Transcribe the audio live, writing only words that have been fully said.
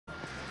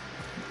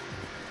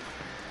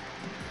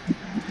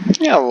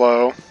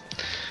Hello.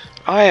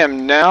 I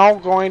am now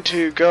going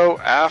to go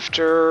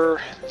after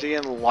the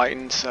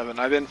Enlightened 7.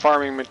 I've been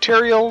farming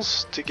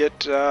materials to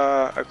get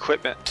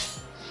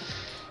equipment.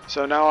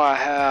 So now I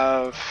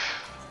have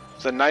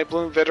the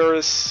Nightbloom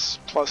Vitorus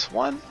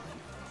 +1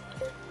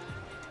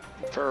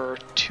 for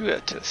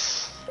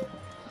Tuatus.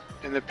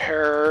 And the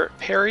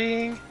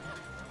Parrying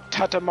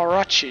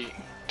Tatarachi,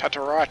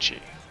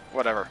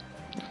 whatever.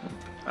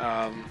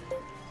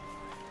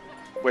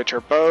 Which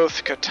are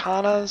both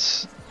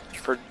katanas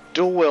for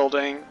dual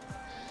wielding.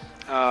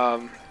 I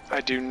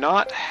do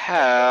not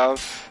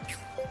have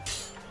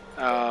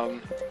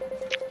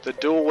the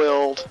dual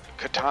wield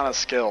katana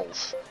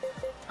skills,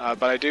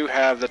 but I do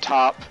have the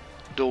top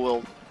dual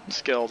wield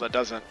skill that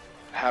doesn't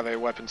have a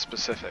weapon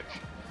specific.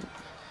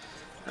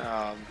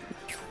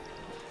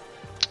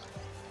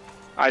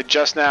 I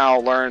just now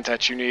learned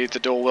that you need the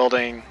dual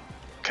wielding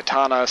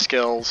katana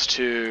skills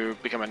to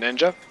become a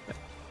ninja.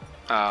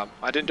 I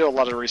didn't do a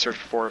lot of research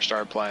before I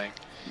started playing.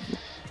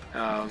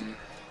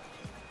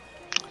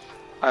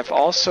 I've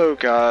also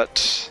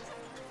got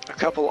a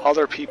couple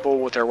other people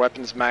with their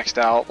weapons maxed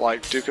out,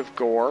 like Duke of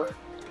Gore.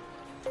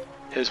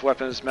 His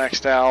weapon is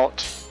maxed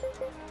out,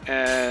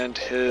 and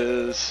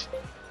his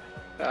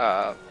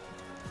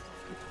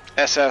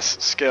SS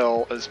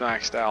skill is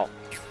maxed out.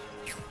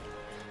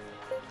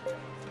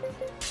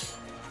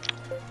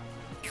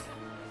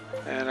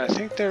 And I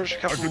think there's a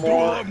couple more. I can do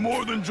a lot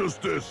more than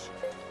just this.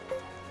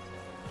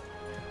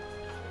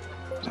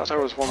 I thought there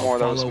was one more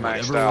that was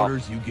maxed out.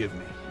 Orders you give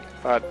me.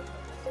 But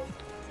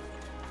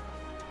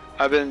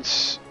I've been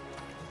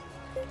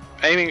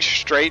aiming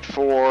straight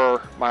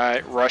for my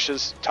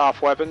Rush's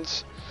top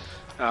weapons,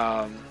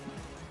 and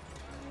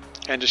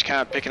just kind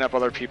of picking up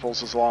other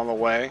people's along the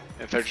way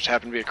if there just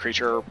happened to be a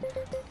creature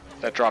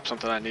that dropped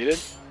something I needed.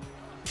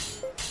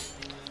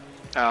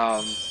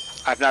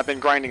 I've not been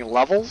grinding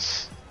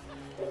levels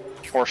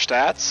or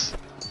stats,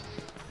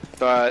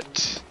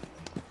 but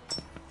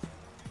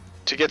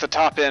to get the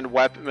top end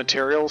weapon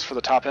materials for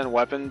the top end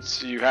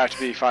weapons, you have to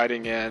be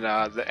fighting in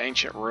the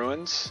ancient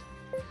ruins.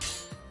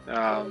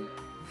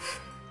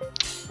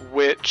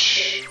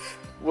 Which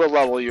will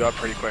level you up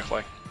pretty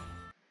quickly.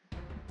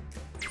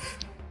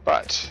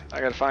 But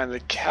I gotta find the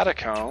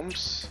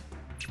catacombs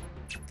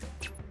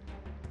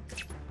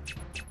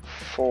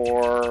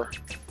for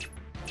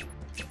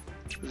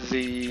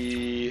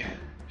the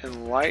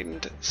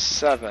Enlightened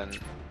 7.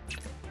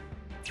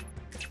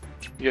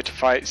 You get to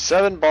fight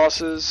 7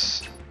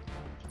 bosses.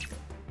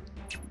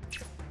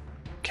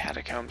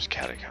 Catacombs.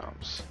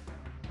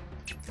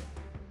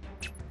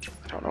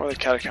 I don't know where the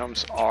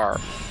catacombs are,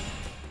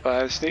 but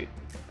I just need.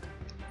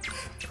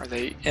 Are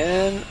they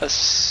in a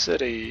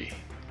city?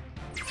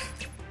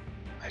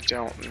 I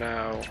don't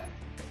know.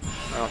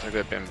 I don't think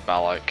they've been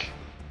Balak.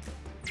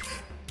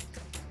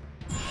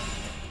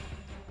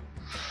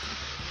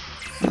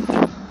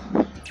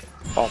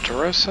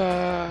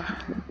 Valtarosa.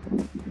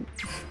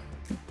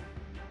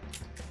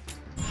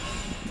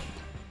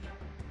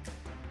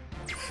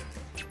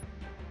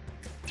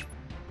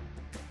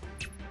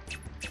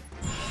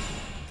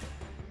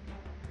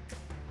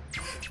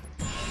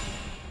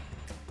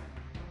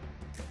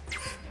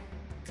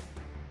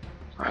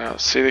 I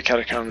don't see the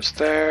catacombs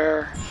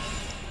there.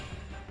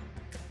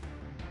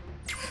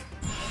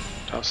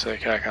 Don't see the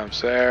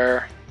catacombs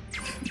there.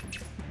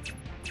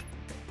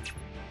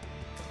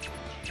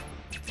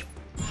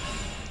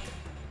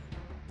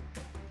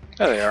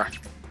 There they are.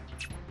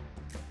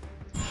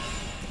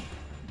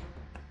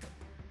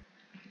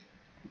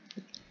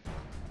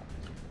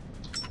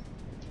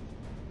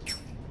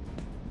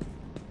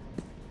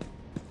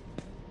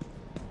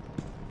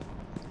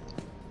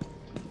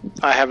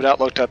 I have not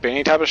looked up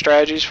any type of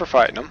strategies for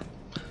fighting them.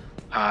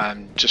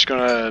 I'm just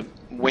gonna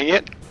wing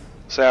it,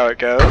 see how it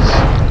goes.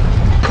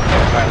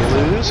 If I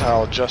lose,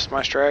 I'll adjust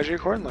my strategy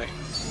accordingly.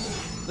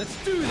 Let's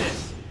do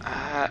this.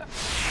 I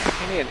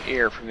need an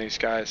ear from these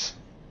guys.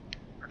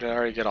 Or did I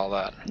already get all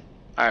that?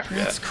 I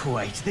forget. That's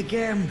quite the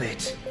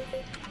gambit.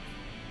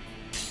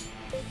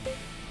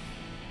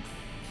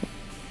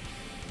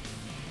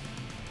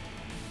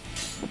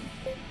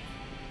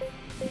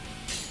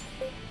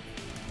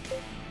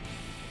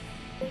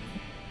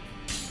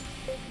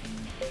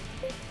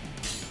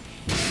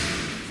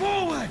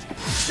 Forward!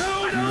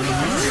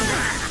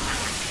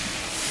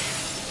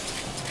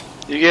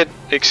 You get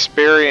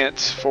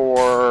experience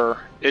for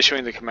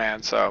issuing the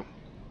command, so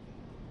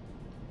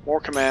more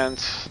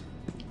commands.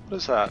 What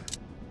is that?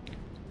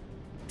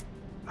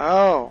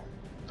 Oh,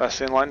 that's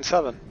the Enlightened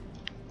 7.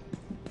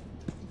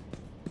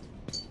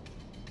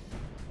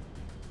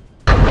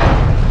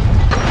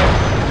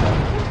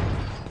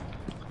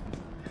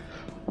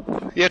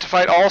 You have to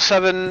fight all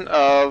 7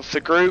 of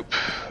the group.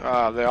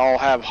 They all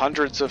have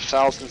hundreds of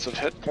thousands of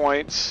hit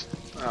points.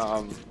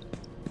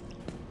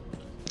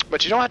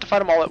 But you don't have to fight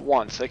them all at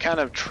once. They kind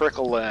of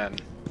trickle in.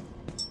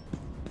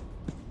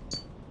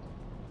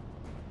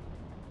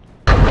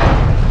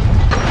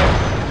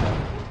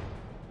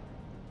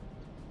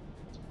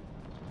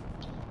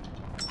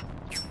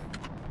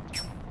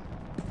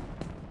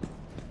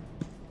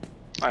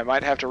 I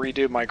might have to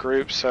redo my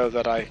group so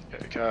that I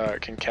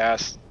can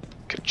cast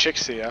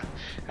Kachixia.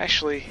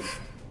 Actually,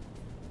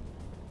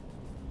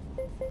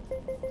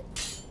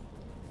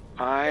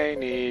 I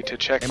need to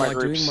check my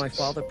group's doing my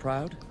father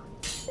proud?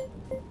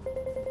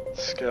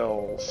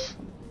 skills.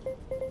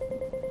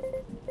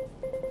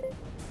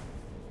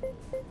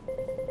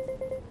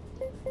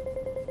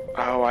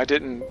 Oh, I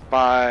didn't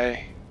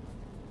buy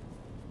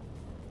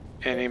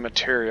any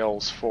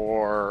materials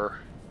for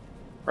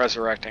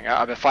resurrecting.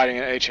 I've been fighting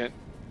an ancient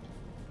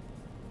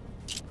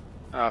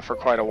for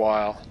quite a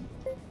while.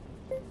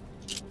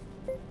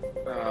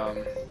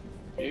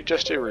 You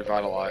just do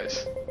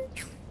revitalize.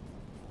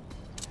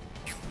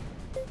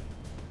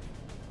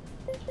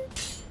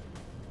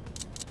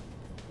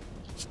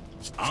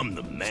 I'm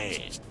the man.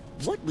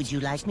 What would you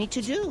like me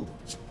to do?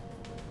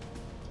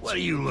 What are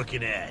you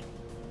looking at?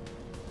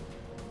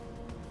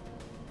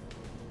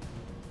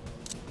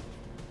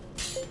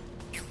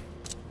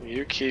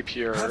 You keep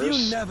yours. Have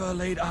you never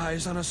laid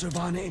eyes on a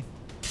Suvani?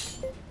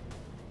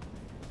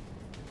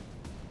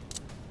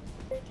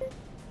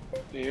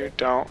 You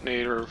don't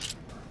need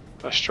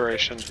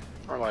restoration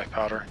or life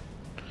powder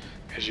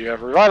because you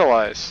have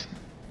revitalize.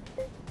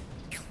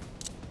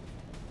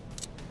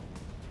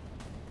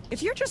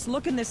 If you're just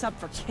looking this up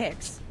for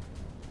kicks.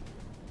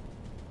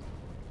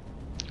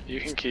 You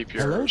can keep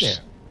yours. Hello there.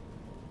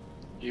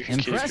 You can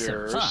keep Impressive,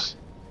 yours. huh?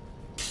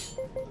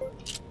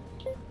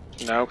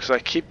 No, because I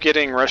keep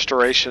getting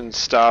restoration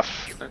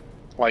stuff,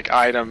 like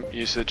item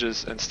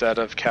usages, instead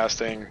of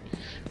casting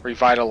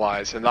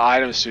revitalize, and the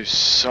items do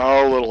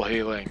so little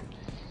healing.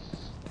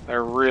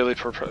 They're really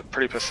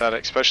pretty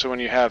pathetic, especially when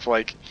you have,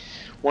 like,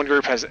 one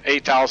group has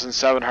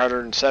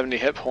 8,770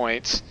 hit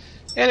points,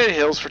 and it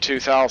heals for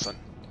 2,000.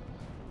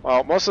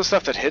 Well, most of the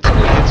stuff that hits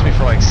me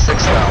for like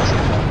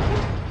 6,000.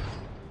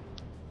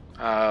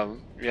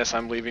 Yes,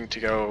 I'm leaving to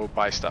go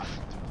buy stuff.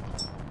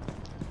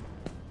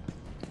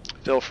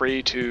 Feel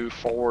free to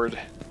forward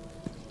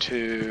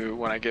to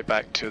when I get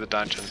back to the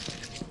dungeon,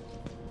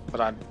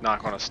 but I'm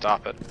not going to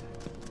stop it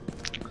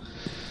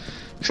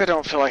because I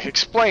don't feel like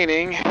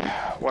explaining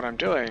what I'm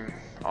doing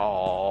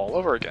all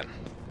over again.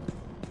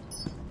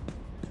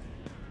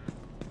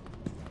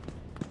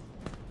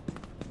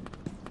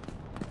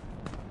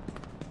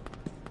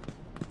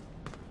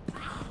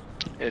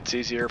 It's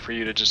easier for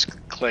you to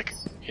just click,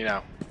 you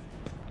know,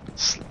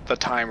 the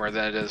timer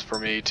than it is for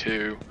me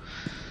to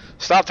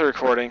stop the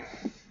recording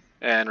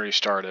and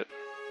restart it.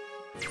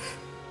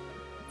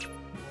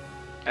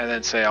 And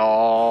then say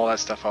all that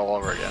stuff all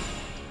over again.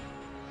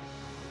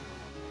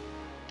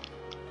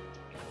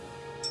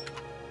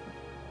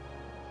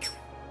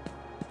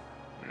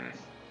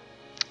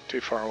 Too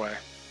far away.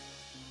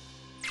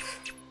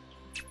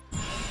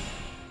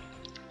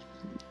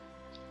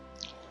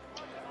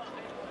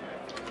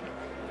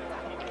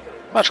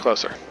 Much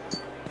closer.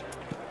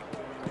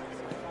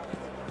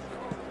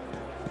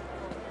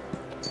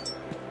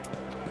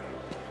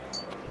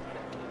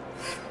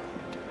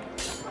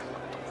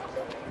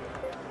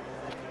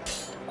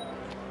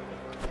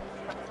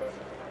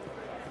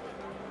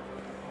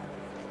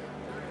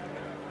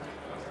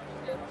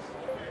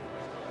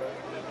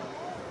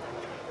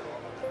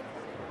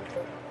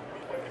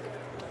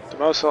 The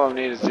most I'll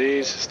need is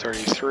these, is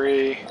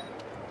 33.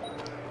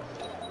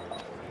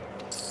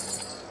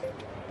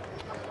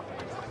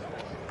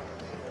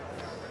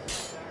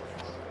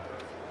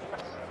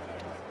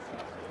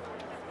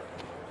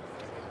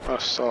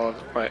 Most I'll,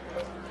 wait.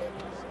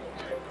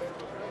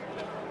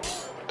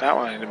 That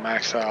one I need to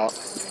max out.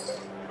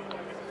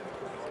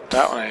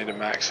 That one I need to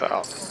max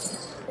out.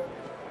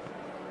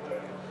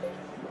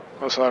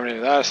 Most I'll need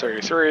that is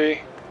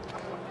 33.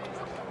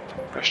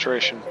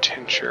 Restoration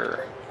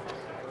tincture.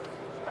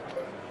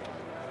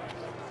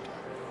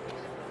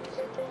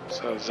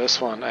 So this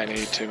one I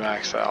need to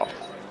max out.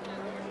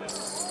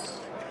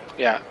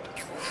 Yeah.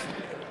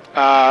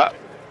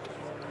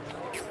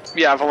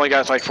 Yeah, I've only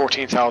got like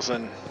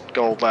 14,000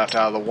 gold left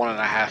out of the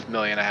 1.5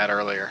 million I had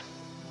earlier.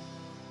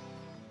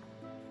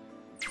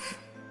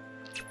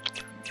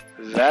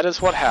 That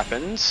is what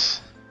happens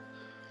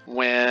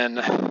when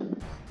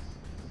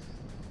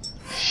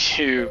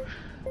you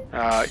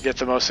get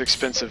the most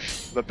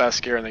expensive, the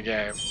best gear in the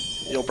game.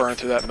 You'll burn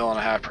through that 1.5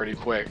 million pretty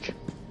quick.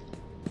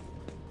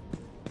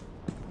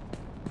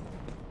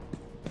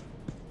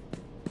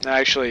 I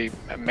actually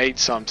made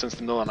some since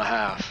the 1.5 million.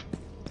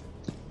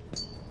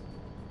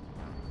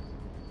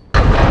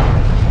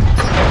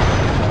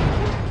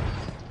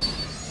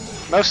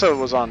 Most of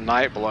it was on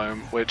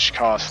Nightbloom, which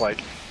cost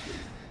like,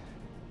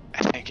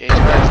 I think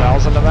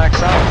 800,000 to max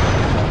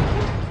out.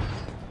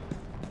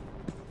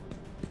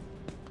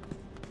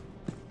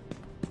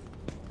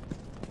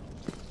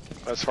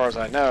 But as far as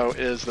I know,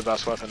 is the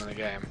best weapon in the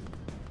game.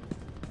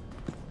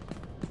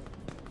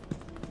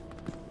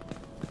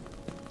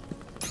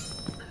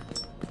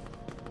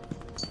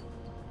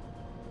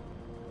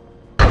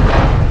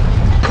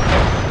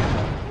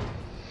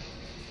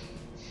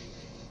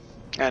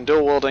 And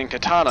dual wielding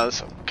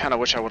katanas, kind of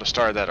wish I would have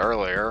started that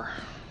earlier,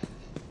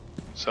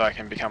 so I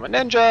can become a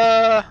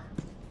ninja.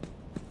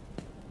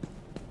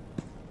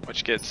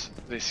 which gets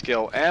the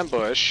skill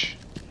Ambush.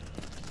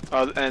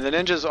 And the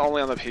ninja's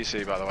only on the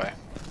PC, by the way.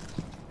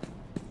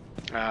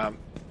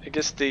 It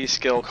gets the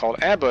skill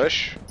called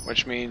Ambush,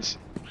 which means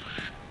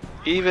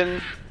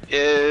even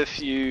if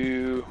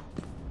you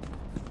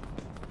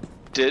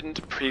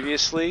didn't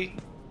previously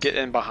get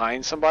in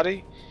behind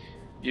somebody,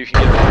 you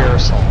can get a rear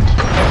assault.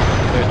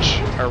 Which,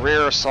 a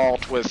rear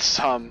assault with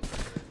some,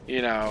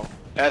 you know,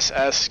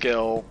 SS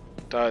skill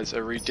does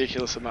a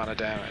ridiculous amount of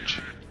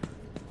damage.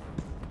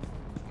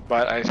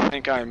 But I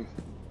think I'm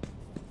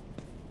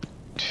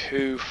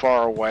too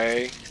far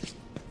away.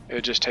 It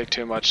would just take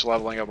too much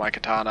leveling of my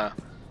katana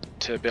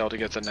to be able to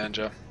get the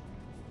ninja.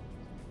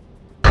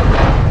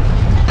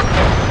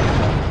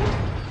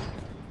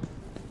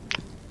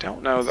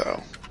 Don't know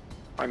though.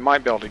 I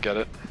might be able to get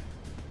it.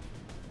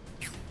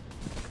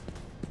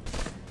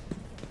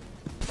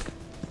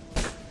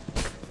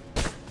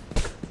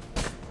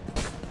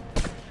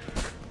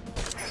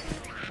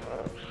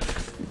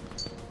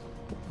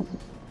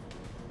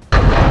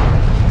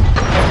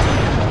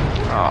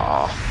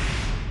 Aww.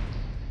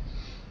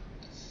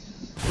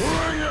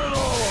 Bring it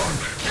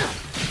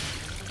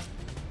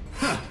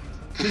on!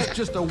 It's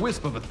just a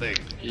wisp of a thing.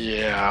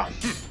 Yeah.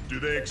 Do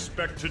they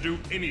expect to do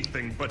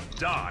anything but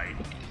die?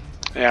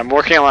 Yeah, I'm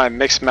working on a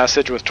mixed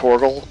message with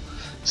Torgal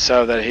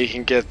so that he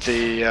can get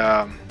the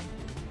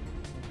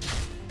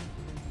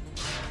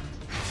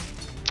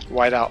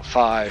Whiteout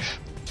 5.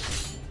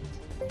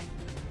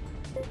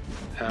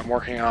 And I'm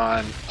working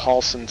on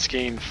Pulse and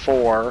Skeen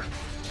 4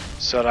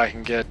 so that I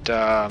can get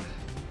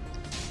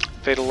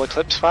Fatal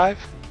Eclipse 5.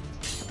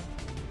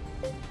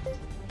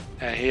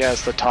 And he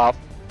has the top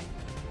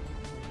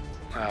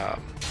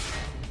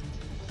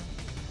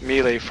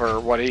melee for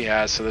what he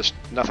has, so there's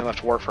nothing left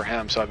to work for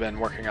him, so I've been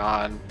working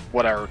on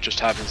whatever just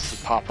happens to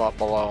pop up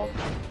below him.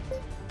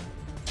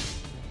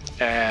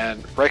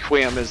 And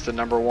Requiem is the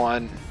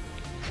 #1,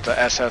 the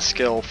SS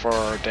skill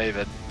for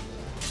David.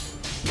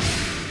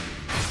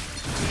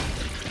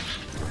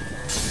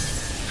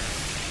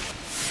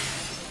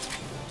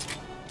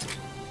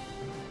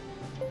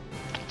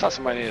 Thought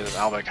somebody needed an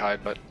Albec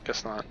hide, but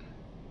guess not.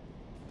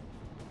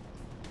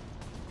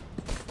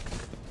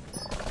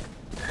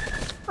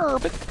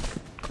 Urban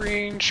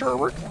green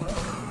sherbet.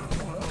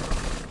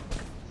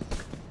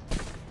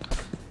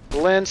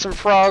 Blend some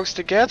frogs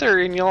together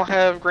and you'll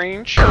have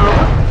green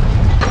sherbet.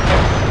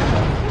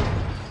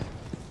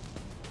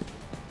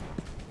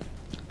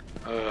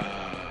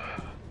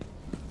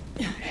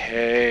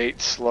 Hate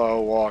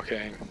slow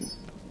walking.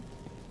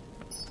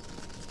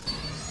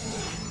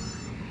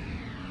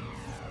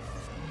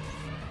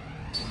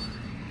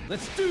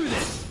 Let's do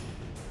this!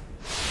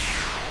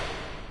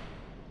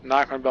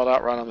 Not gonna be able to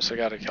outrun him, so I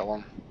gotta kill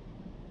him.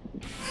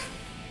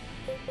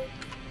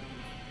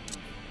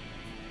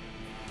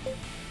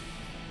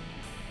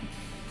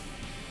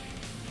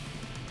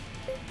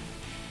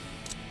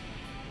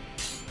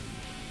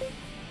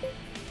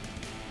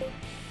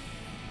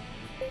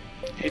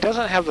 He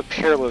doesn't have the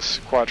Peerless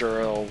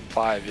Quadrille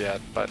 5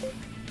 yet, but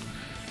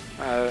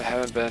I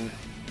haven't been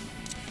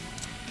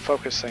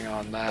focusing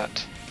on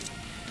that.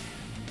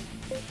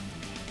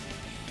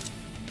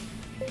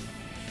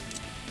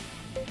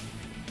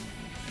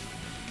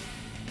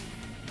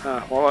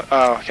 Well,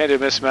 I can't do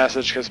miss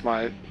message because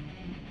my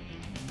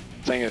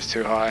thing is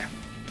too high.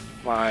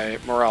 My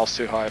morale's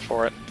too high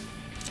for it.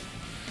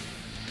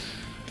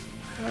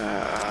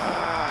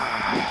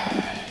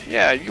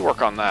 Yeah, you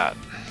work on that.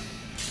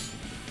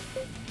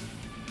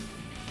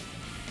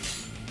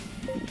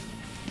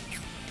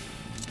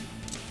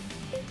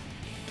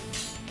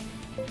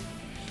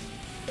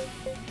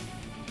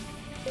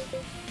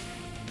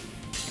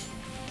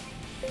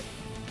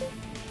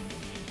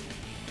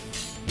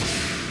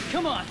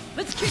 Come on,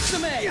 let's kick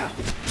some ass!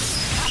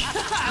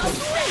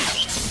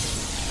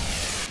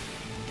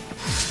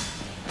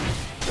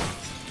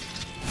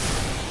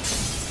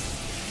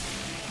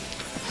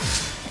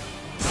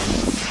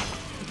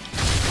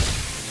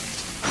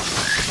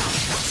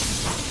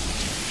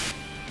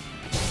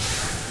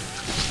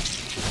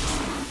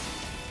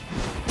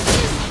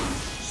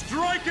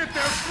 Strike at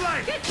their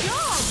flank! Good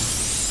job!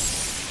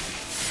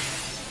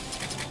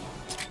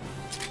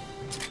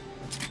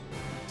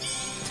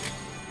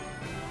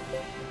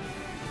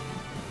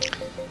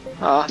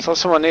 I thought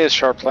someone needed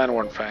sharp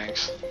landworn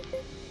fangs.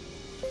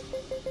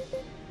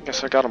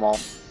 Guess I got them all.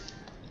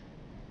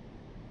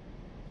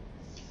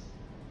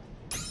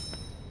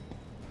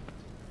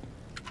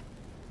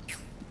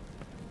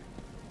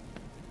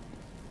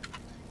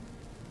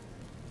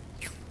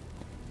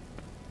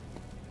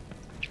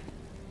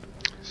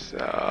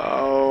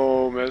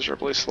 So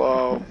miserably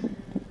slow.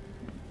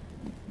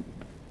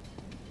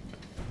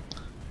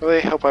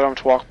 Really hope I don't have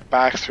to walk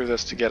back through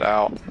this to get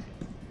out.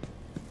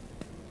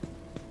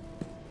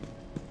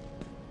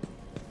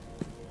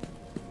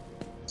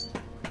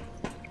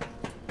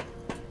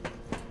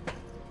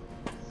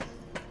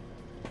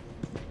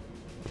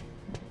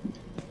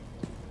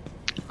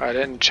 I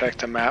didn't check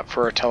the map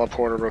for a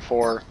teleporter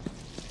before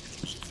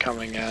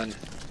coming in.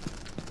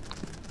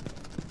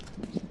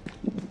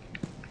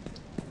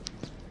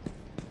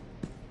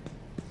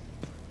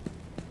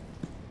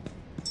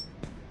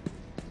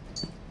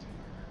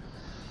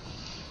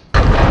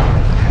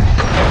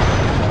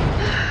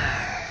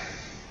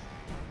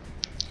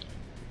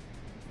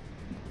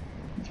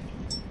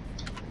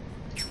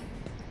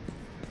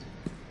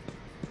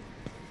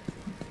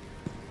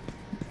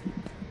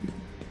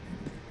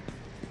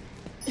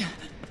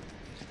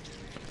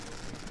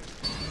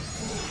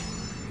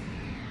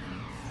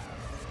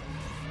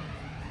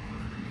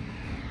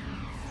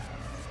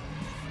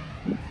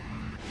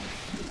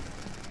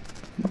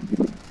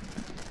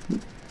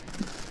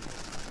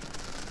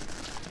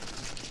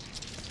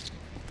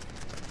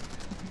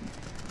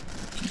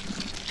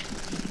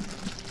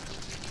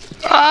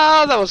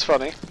 Ah, that was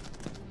funny.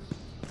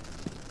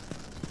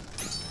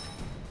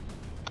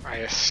 I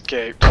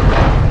escaped.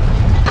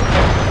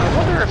 I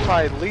wonder if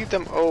I lead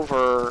them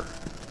over,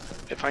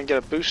 if I can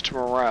get a boost to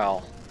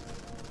morale.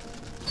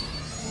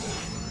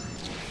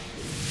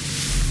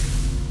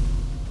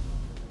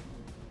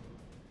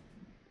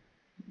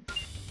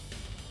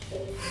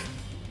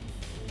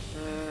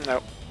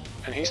 Nope.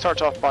 And he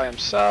starts off by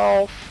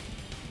himself.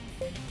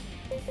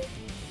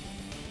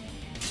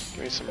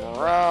 Give me some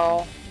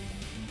morale.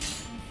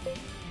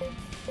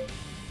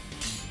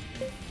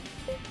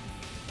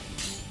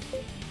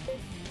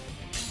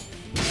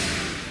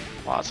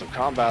 Lots of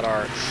combat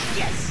arts.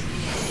 Yes!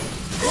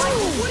 What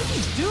are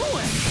you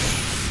doing?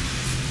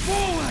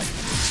 Forward!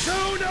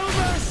 Show no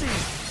mercy!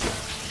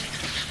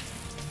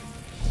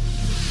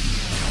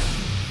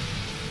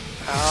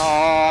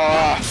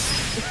 Ah,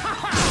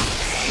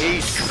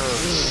 hate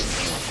curse.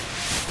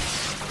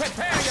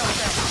 Prepare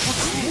yourself!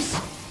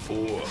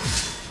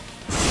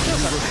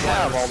 Doesn't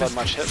have all that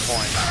much hit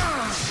points.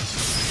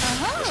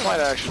 This might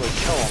actually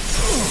kill him.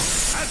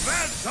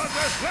 Advance on the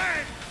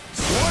flank!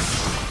 What?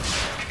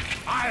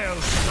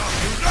 I'll stop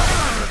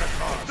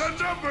you. The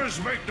numbers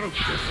make no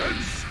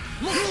difference.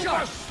 Look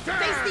sharp!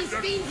 Face these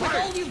fiends with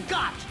all you've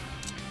got!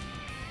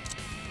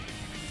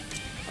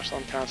 Actually,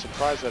 I'm kind of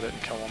surprised I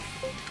didn't kill him.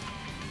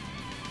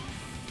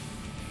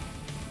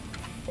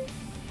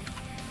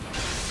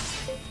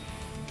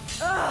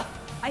 Ugh!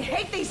 I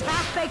hate these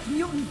half-baked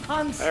mutant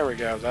punks! There we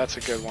go, that's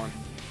a good one.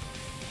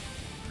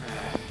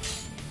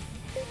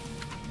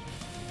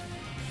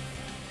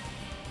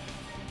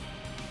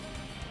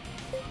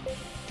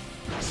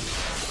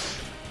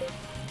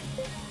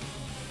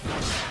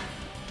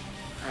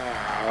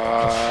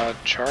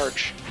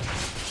 Charge.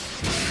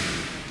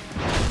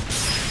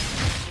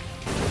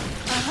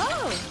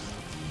 Oh!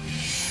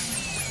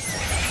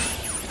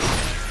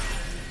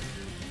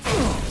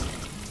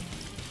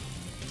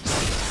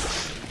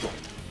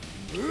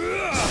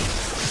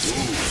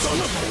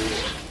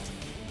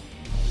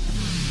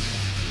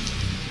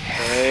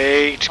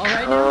 Hate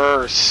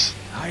curse.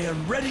 I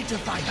am ready to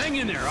fight. Hang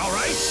in there, all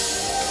right?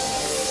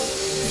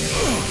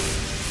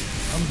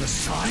 From the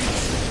side?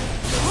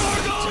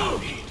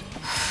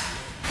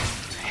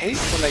 Hate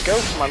when they go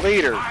for my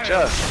leader.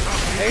 Just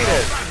hate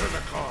it.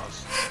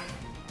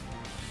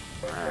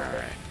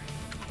 Alright.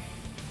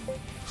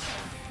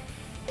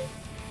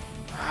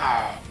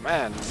 Oh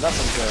man,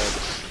 nothing good.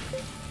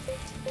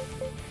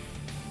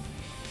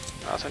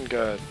 Nothing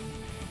good.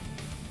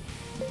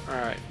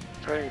 Alright,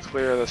 go ahead and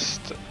clear this.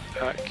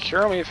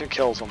 Cure me if it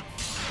kills him.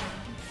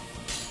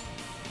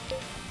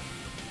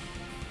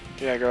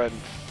 Yeah, go ahead.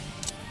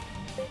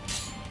 Go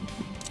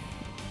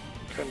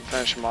ahead and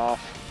finish him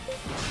off.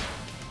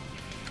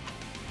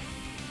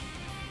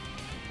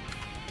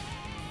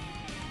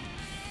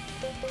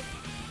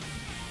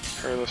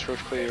 Hairless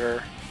Roof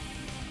Cleaver.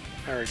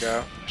 There we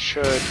go.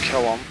 Should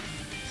kill him.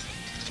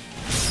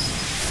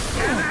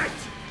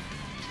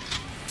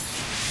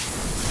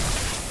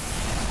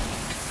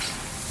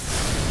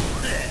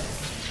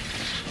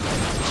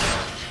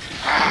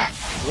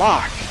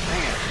 Lock!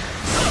 Dang it.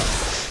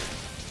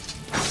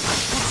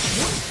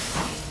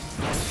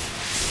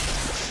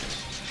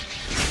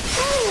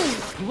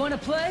 You wanna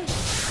play?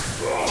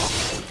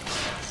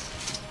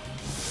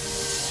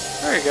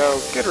 There you go.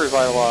 Good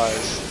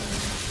revitalize.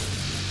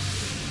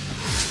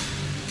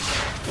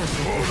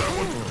 Oh, that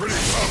was pretty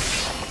tough.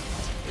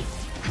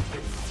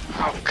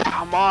 Oh,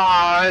 come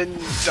on!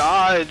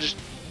 Dodge!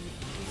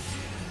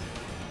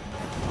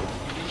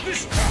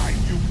 This time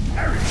you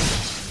perish.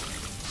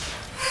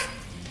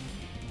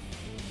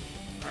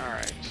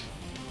 Alright.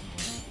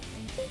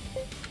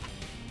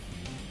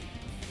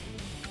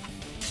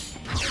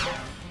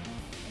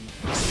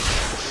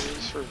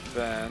 Use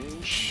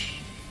revenge.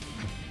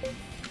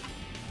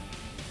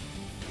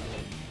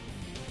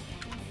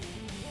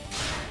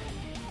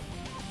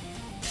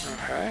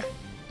 Okay.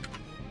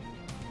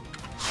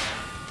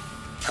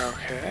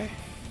 Okay.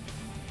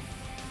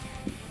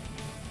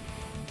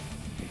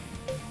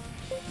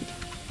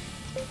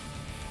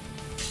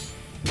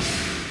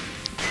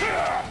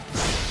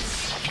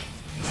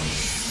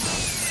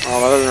 Oh,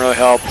 that doesn't really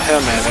help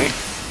him any.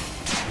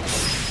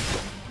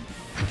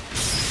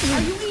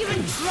 Are you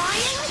even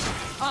trying?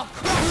 I'll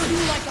crush you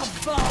like a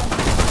bug!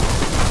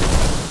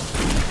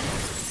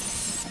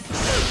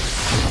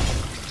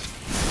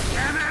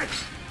 Damn it!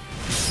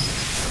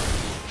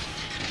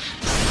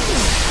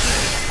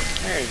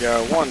 There you go,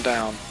 one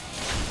down.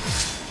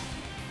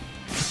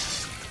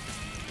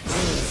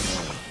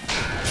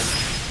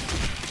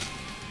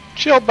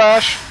 Shield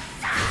bash.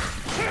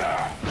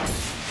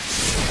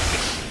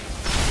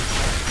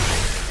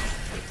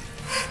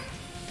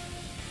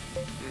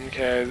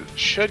 Okay,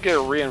 should get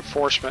a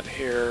reinforcement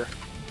here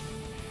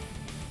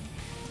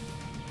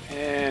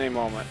any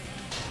moment.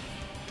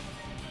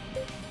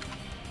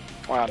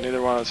 Wow,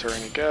 neither one of us are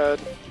any good.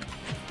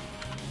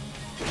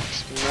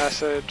 Next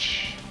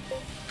message.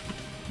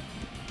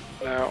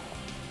 No.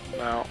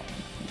 No.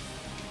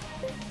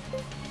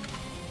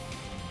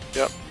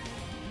 Yep.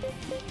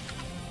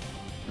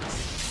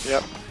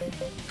 Yep.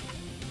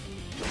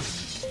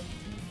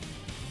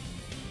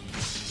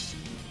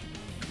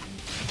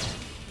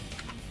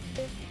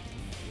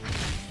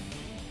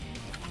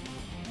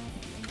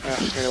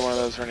 Neither one of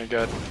those are any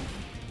good.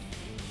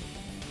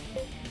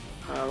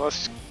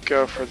 Let's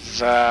go for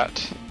that.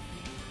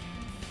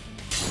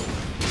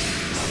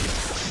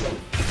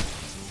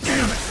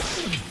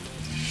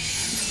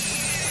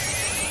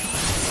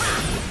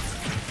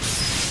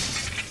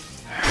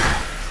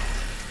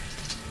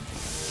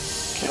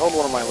 Killed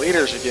one of my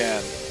leaders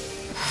again.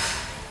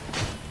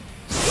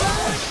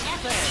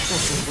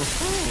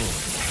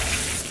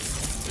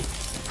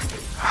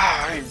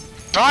 I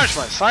dodged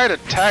my side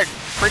attack.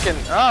 Freaking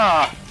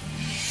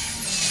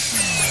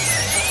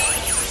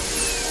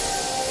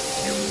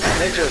And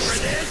they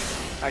just,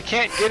 I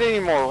can't get any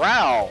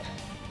morale.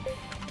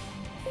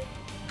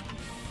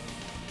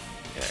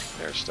 Yeah,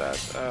 clear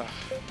stats.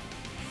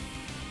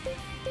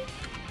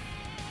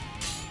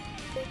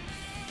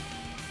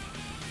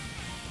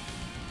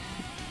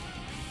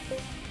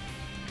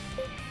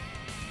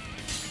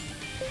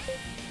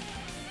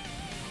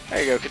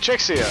 There you go,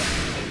 Kachixia.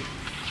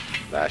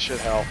 That should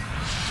help.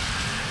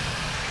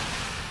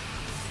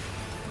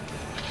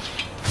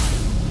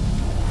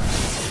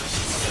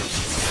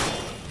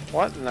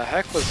 What in the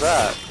heck was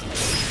that?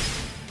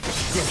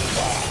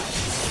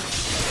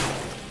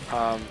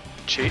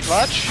 Cheat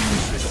much?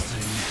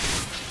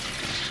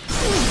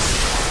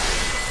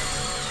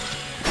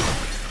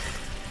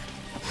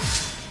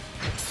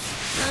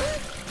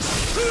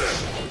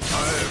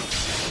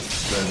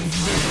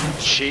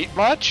 Cheat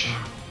much?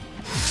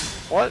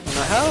 What in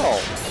the hell?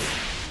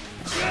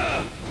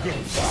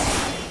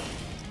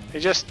 He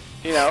just,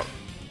 you know,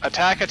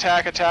 attack,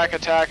 attack, attack,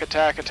 attack,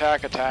 attack,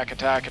 attack, attack,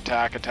 attack,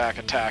 attack, attack,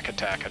 attack,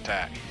 attack,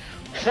 attack.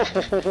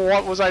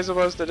 What was I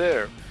supposed to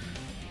do?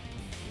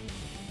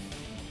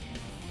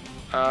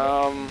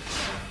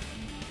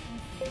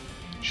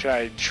 Should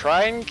I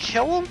try and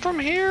kill him from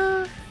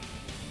here?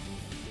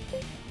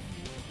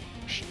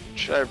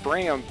 Should I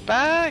bring him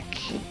back?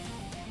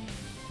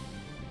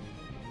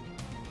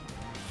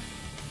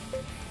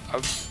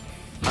 I'm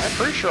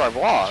pretty sure I've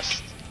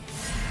lost.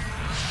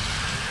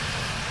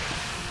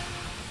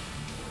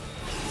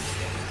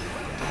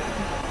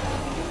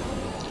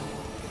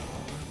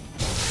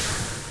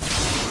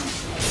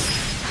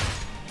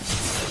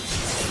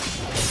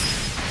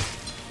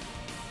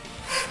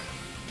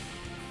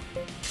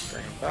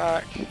 Bring him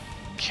back.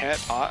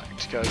 Can't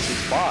act because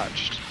he's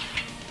botched.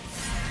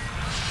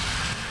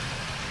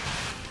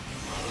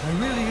 I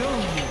really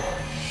owe you.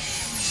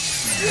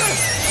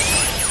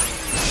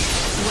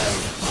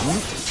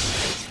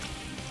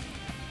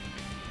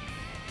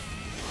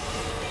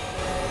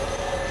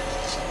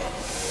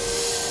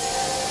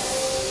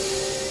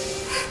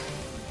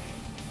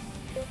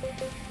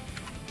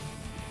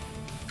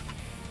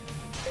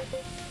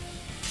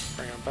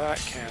 Bring him back,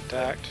 can't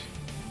act.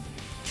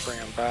 Bring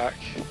him back.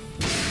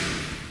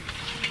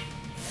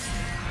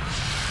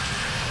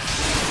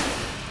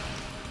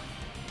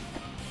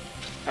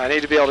 I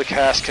need to be able to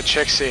cast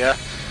Kachixia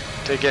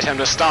to get him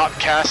to stop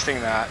casting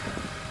that.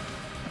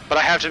 But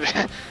I have to be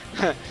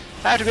I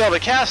have to be able to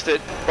cast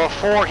it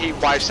before he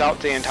wipes out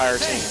the entire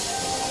team.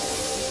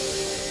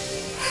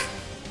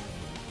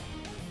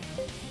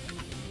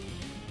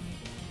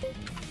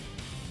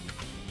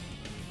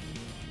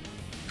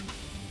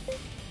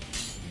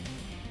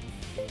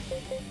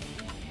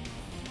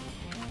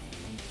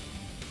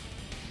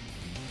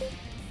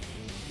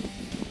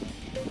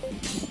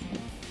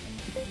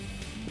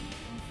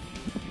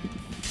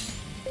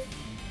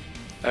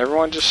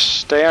 Everyone just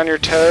stay on your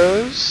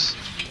toes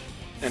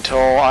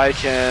until I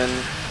can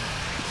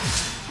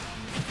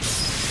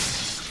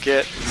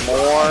get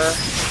more.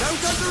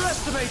 Don't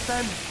underestimate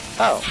them.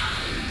 Oh.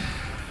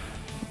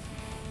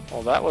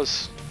 Well, that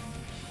was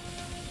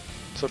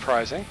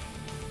surprising.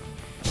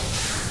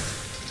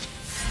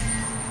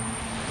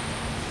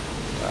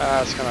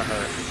 That's gonna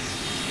hurt.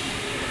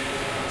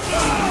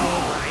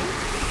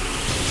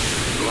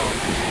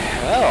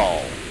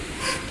 Hell.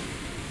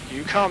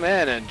 You come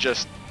in and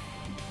just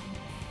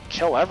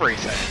kill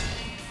everything.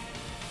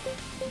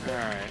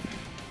 Alright.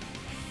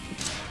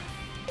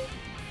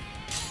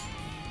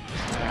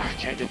 I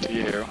can't get to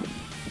you.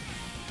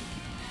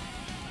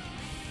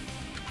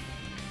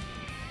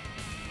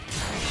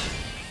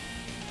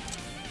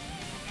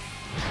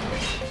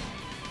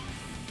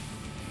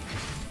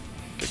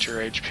 Get your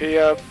HP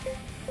up.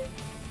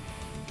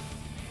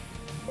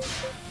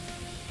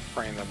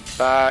 Bring them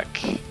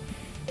back.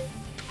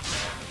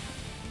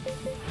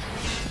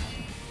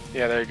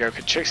 Yeah, there you go.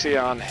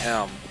 Kachixia on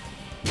him.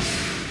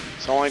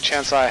 It's the only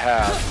chance I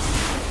have.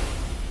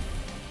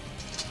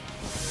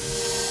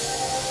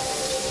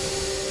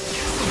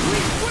 We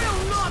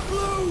will not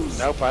lose.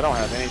 Nope, I don't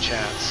have any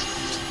chance.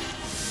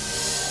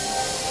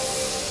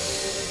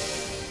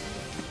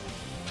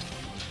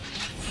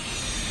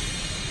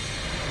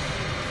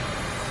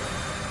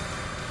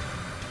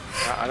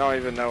 I don't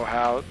even know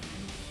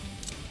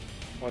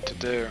what to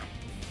do.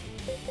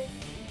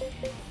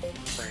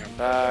 Bring him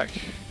back.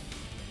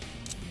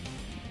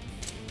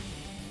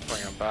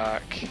 Bring him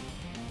back.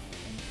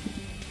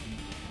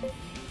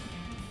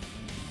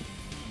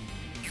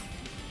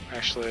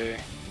 Actually,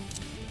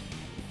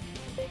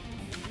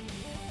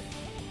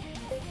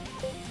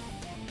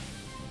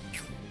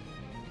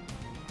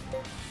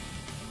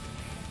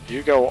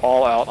 you go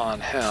all out on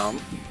him.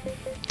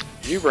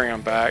 You bring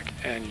him back,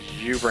 and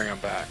you bring him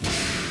back.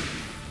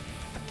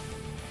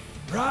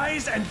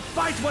 Rise and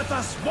fight with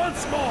us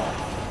once more!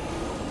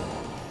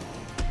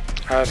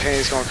 I think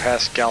he's going to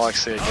cast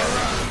Galaxy again.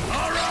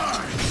 All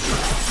right.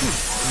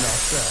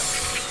 Not bad.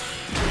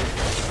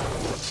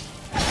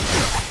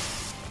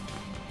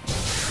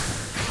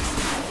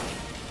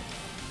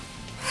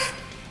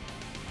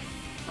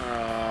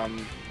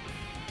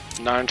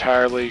 Not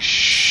entirely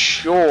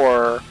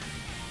sure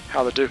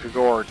how the Duke of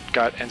Gore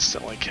got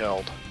instantly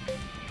killed.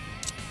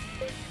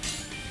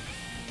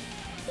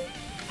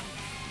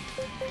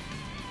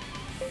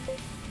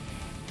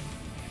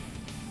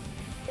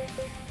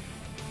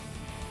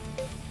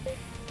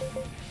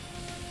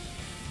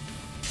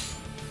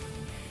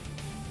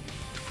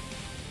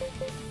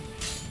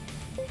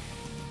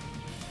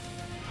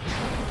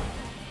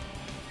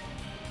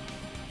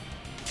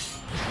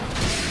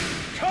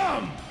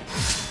 Come.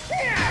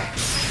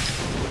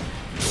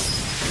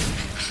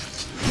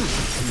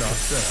 Not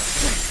bad.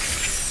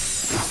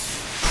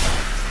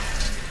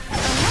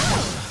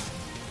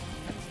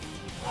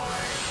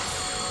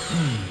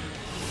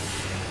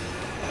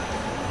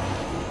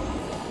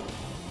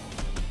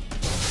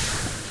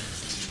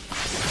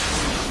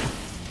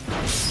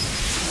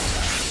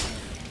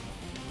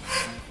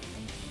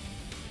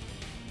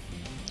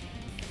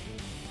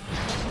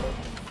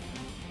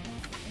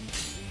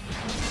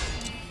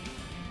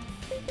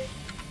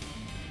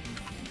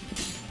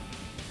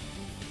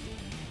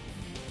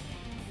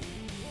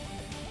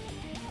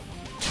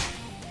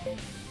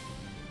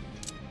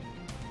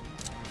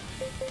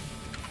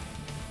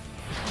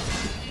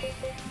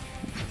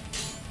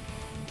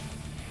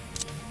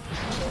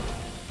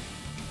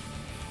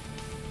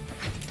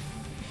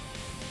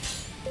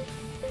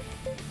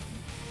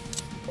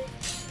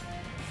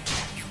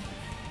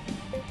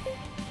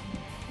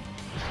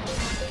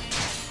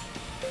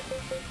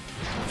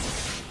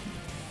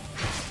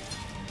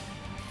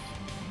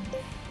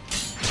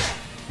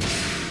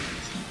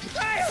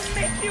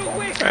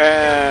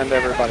 And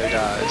everybody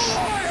dies.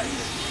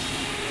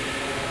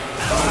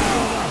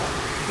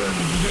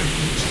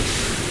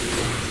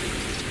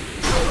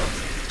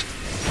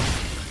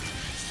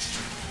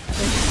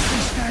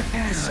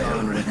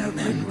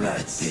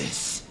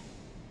 This.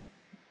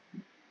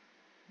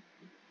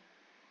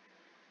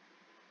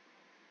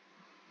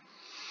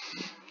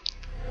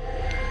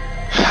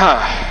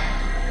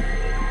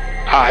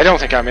 I don't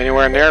think I'm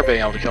anywhere near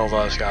being able to kill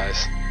those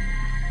guys.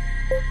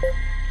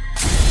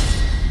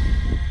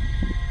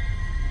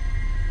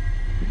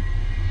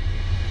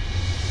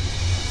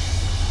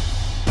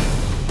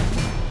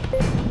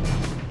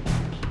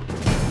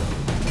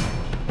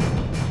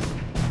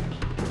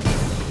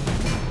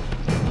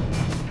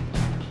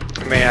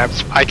 I mean,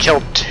 I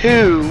killed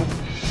 2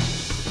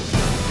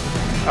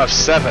 of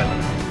 7.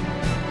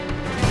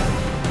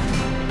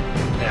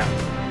 Yeah,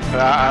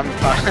 but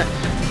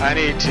I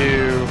need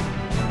to.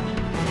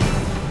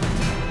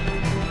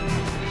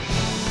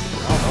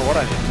 I don't know what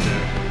I need to do.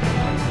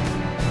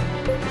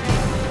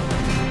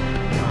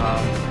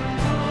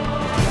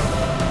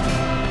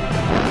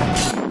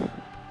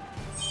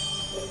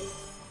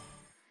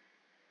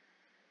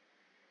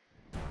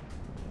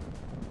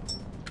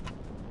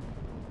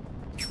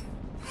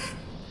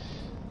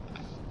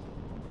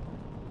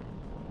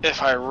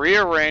 If I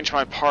rearrange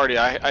my party,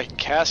 I can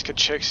cast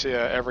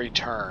Kachixia every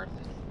turn.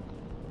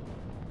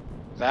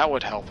 That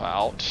would help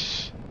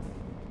out.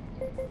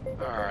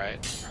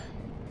 Alright.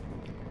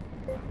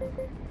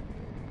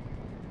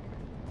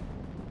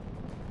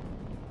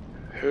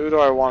 Who do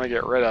I want to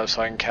get rid of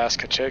so I can cast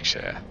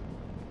Kachixia?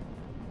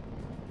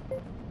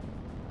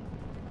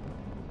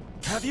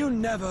 Have you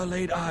never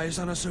laid eyes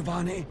on a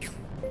Subani?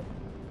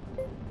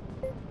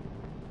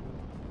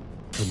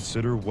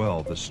 Consider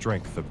well the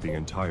strength of the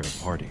entire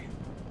party.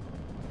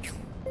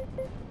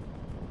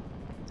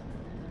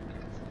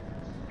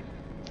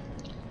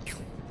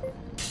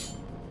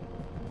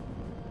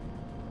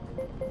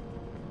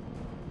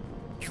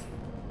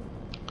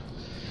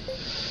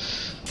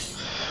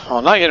 Well,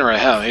 I'm not getting rid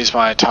of him. He's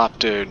my top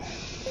dude.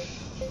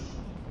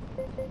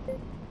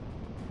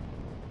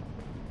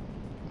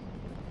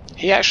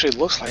 He actually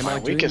looks like my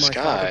weakest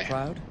guy.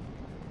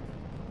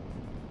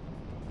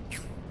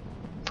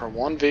 For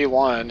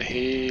 1v1,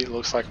 he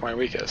looks like my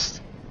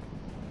weakest.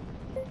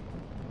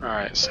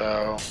 Alright,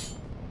 so...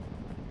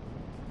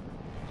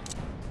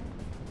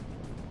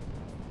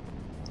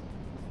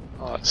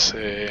 let's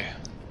see...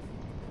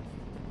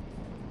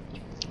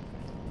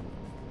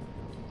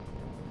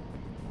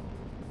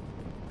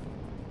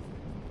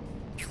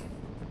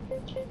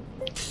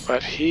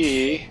 But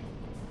he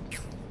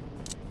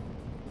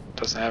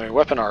doesn't have any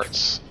weapon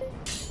arts.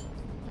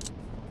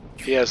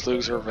 He has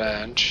Luke's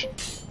Revenge,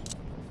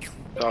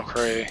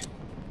 Valkyrie,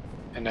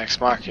 and Ex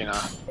Machina.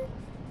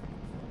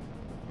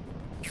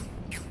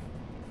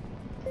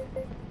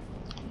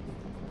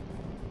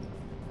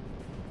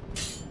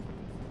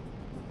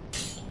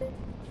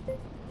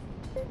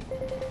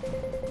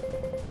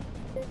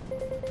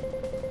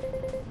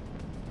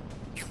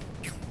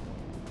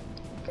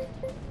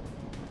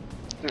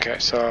 Okay,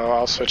 so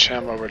I'll switch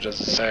him over to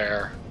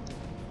there.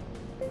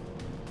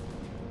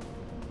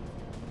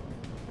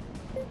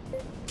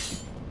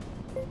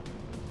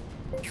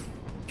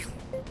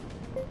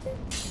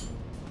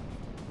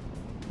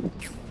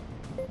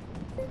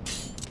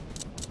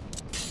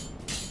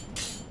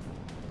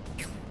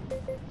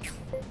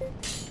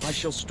 I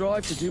shall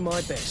strive to do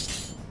my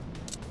best.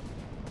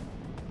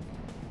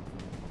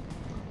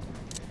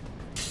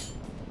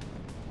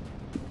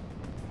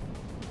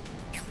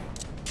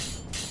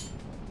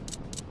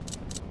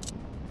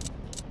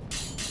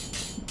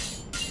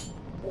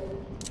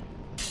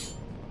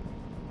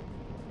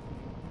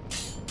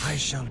 I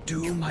shall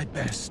do my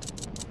best.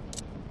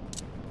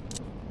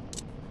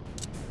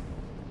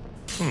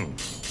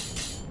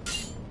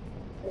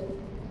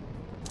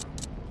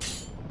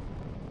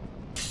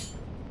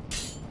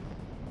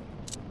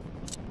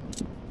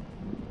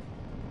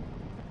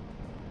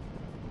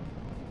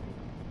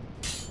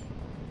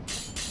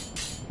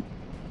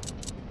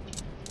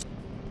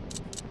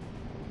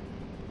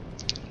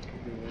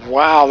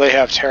 Wow, they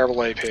have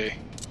terrible AP.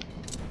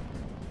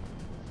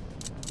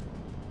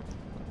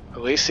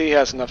 At least he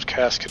has enough to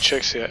cast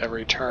Kachixia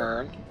every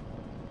turn.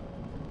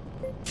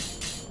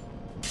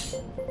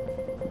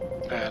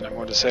 And I'm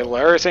going to disable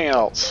everything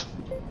else.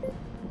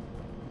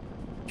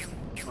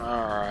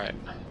 Alright.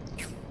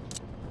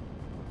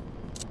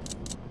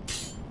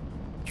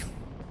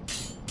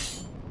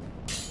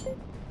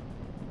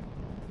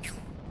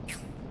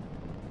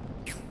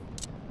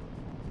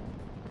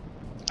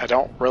 I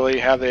don't really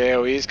have the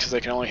AoEs because they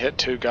can only hit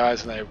 2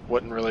 guys and they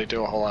wouldn't really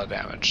do a whole lot of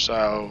damage.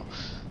 So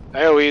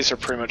AoEs are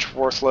pretty much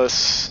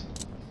worthless.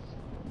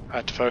 I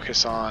have to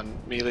focus on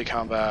melee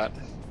combat.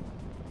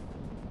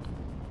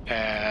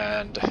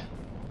 And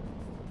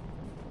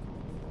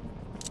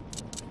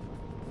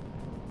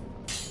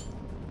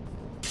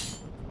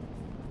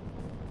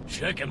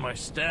Checking my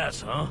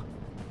stats, huh?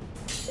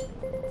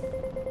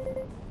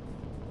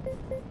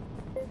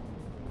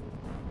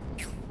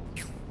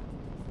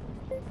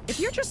 If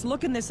you're just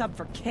looking this up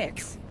for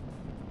kicks.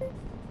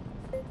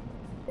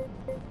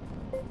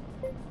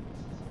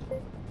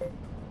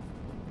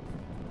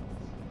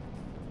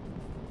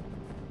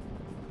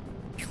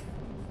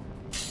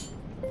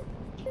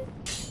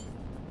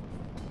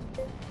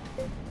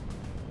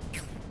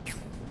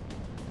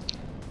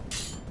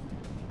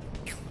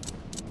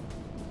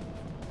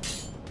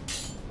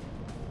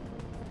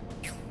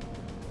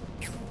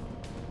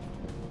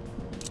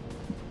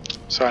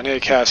 so I need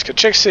to cast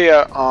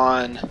Kachixia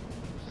on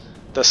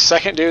the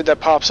second dude that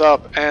pops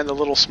up and the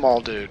little small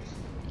dude.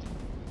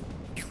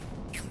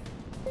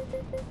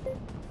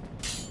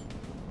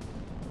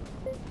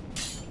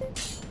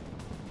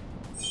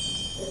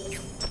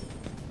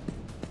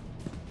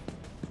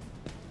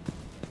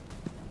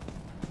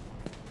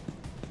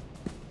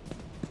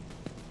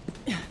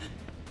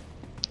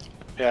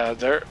 Yeah,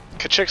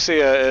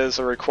 Kachixia is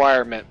a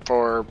requirement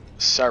for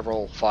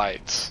several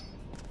fights.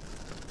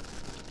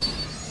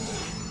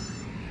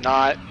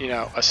 Not, you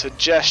know, a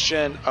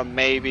suggestion, a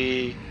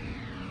maybe.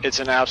 It's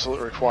an absolute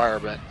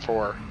requirement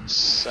for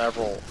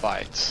several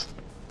fights.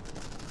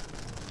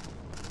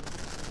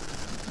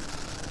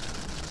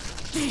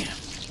 Damn.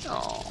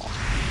 Oh.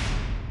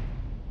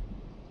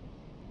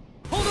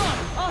 Hold on,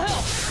 I'll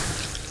help.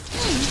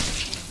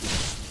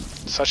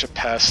 Such a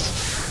pest.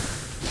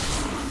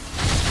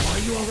 Are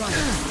you alright?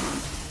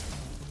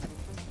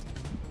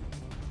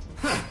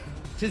 Huh.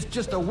 'Tis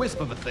just a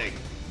wisp of a thing.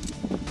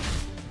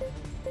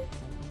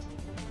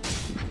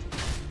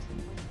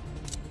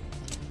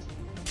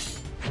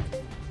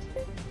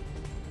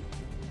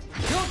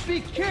 Don't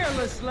be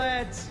careless,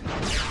 lads.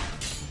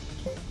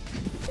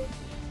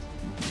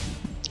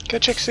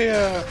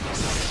 Kachixia!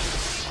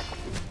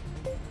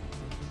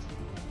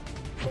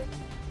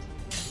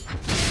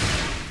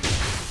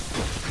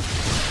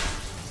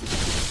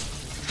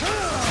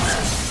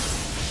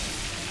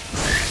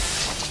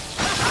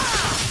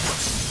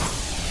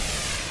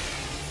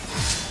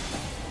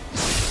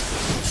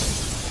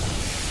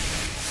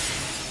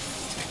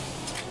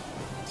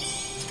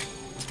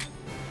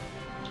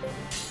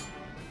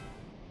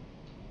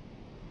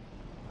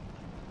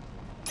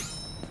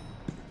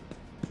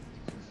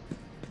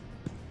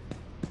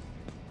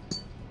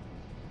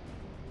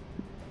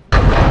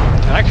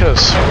 I could have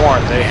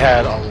sworn they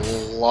had a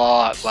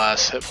lot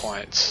less hit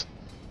points.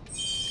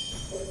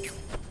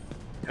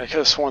 I could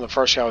have sworn the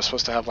first guy was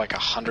supposed to have like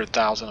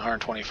 100,000,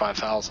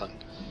 125,000.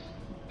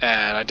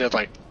 And I did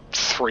like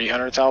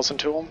 300,000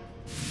 to him.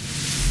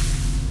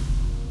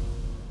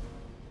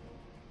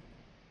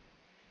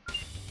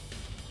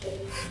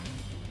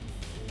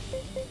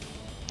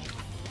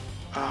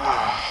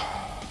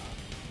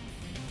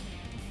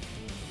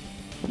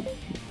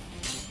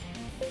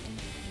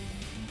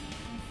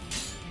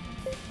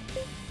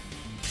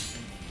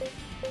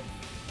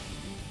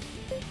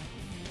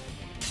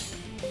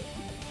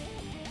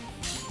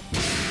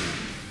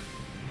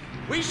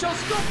 We shall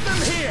stop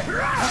them here!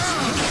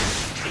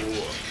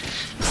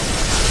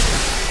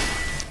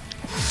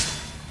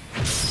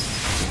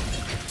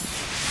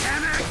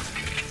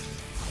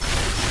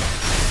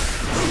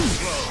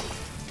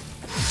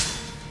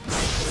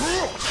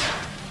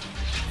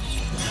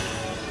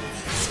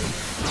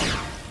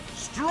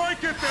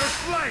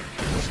 flank!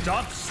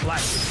 Stop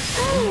slacking.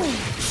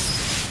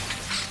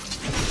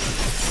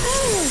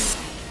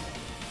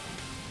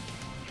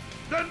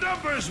 The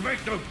numbers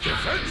make no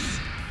difference!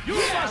 You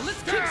Yeah, must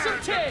let's kick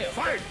some stand and tail.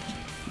 fight!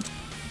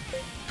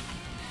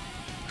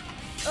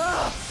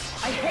 Ugh,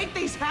 I hate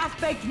these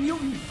half-baked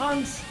mutant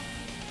punks.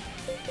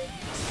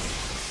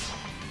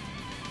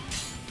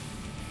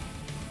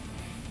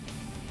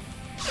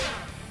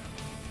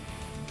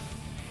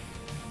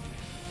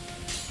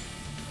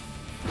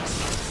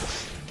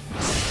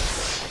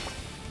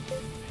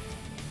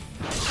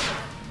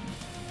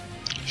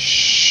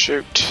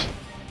 Shoot.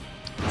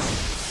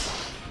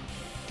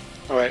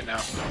 Oh wait, no.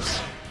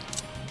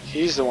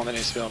 He's the one that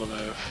needs to be able to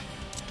move.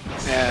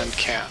 And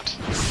can't.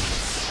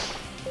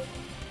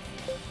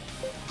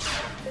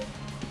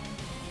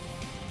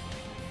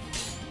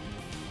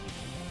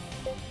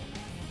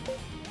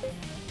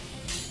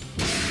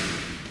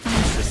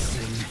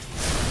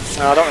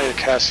 No, I don't need to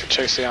cast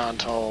Chixia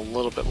until a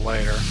little bit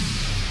later.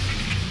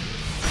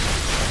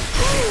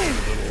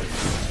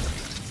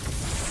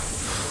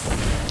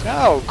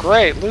 Oh,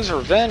 great! Lose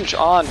revenge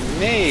on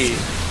me!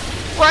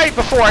 Right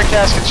before I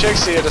cast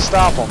Chixia to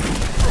stop him!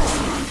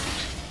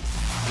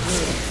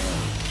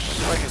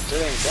 Like it's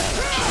doing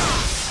damage.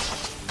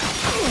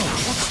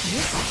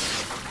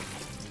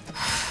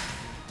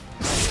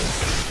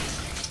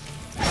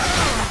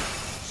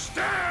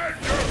 Stand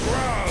your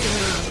ground!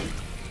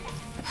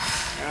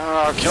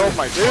 Oh, I killed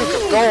my Duke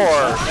of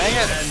Gore! Dang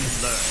it!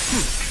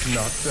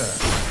 Not bad.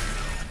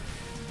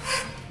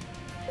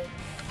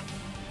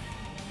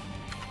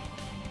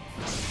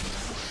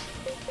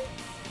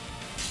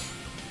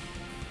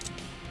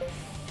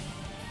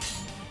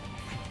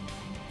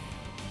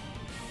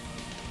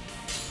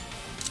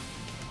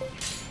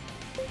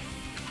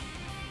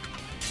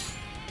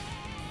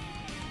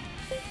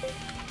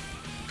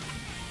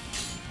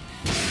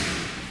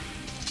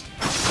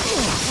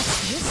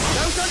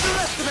 Don't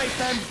underestimate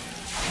them.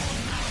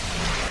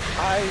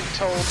 I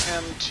told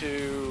him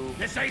to...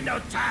 This ain't no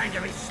time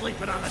to be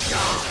sleeping on the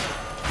job!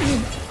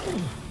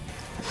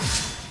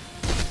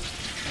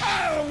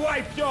 I'll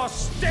wipe your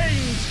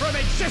stains from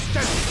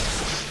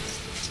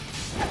existence!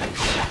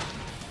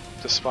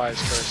 Despise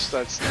curse.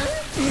 That's...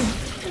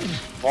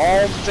 of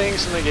all the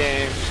things in the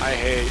game, I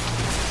hate.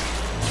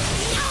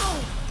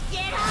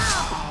 Get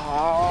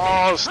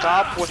out! Oh,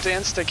 stop with the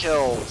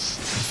insta-kills.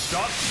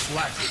 Stop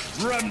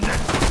slacking.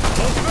 Remnant!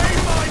 Obey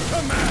my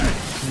command!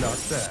 Not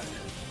bad.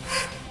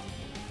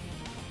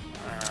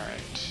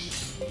 Alright.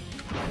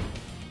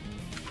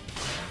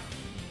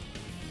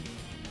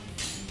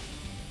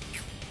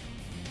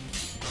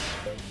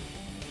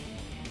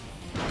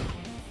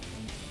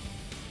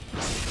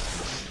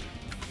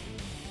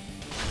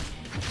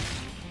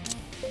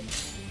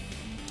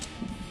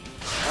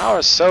 How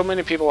are so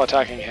many people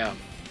attacking him?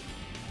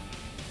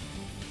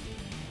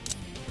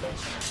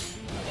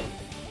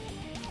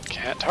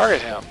 Can't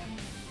target him.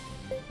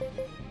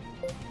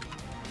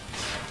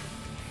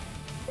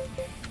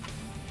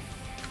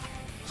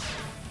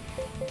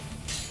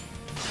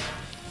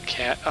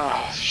 Can't.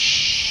 Oh,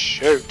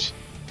 shoot.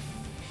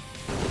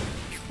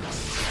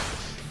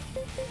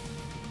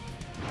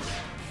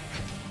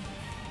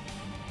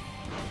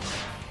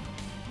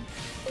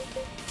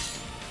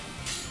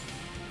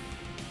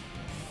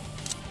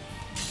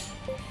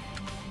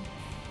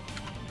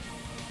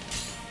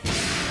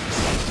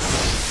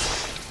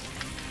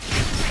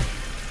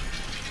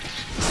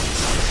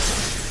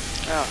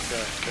 Oh,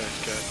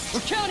 good.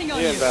 We're counting on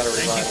You you. had better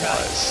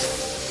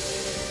revitalize.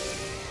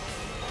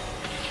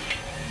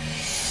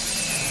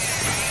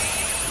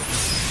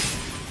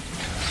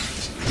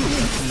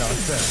 Not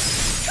bad.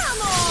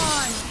 Come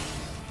on!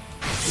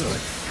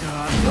 Good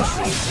God, what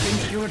do you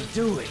think you're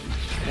doing?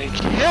 He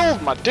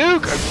killed my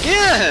Duke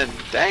again!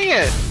 Dang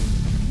it!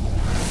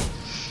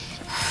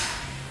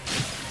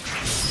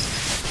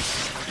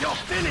 You're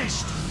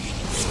finished.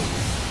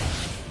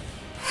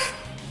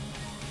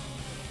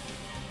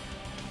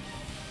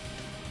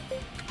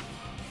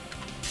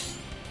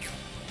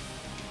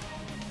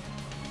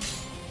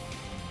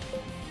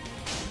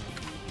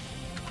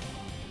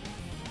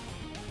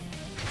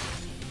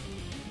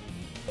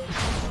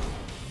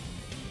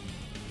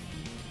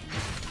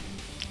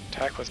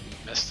 Attack with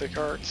Mystic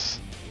Arts.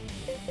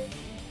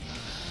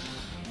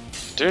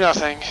 Do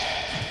nothing.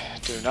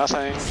 Do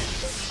nothing.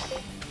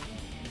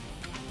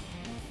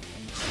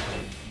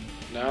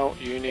 No,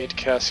 you need to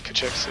cast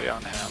Kachixi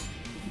on him.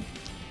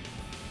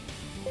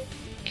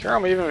 Cure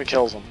him even if he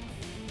kills him.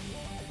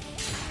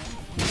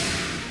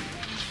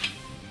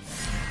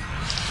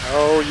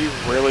 Oh, you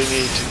really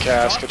need to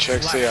cast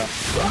Kachixi on.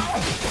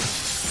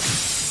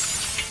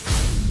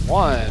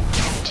 1,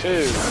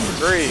 2,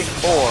 3,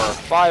 4,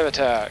 5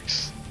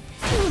 attacks.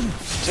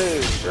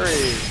 2, 3,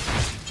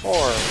 4,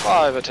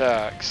 5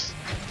 attacks.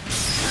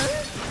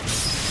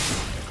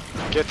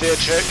 Get the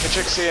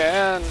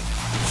Kachixia in.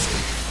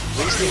 At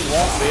least he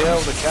won't be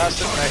able to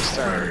cast it next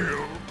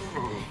turn.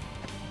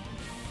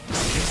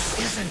 This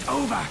isn't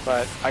over.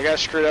 But I got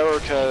screwed over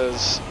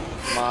because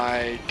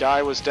my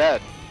guy was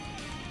dead.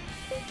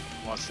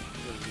 What's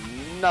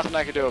nothing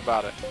I could do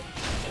about it.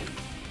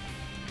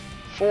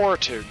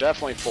 4-2,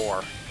 definitely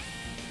 4.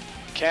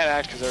 Can't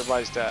act because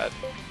everybody's dead.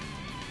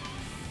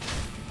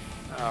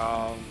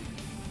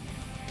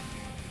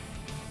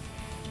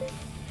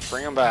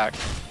 Bring him back.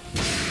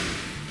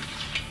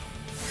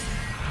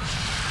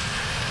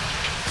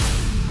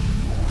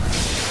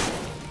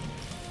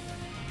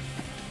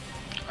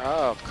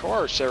 Oh, of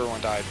course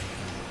everyone died.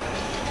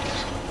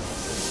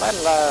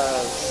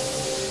 Vitalize.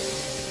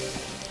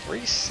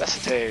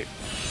 Resuscitate.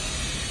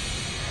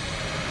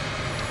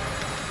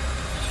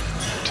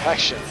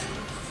 Protection.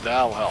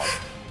 That'll help.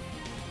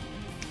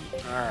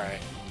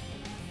 Alright.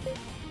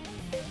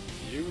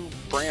 You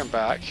bring him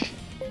back.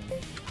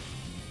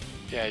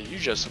 Yeah, you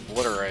just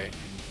obliterate.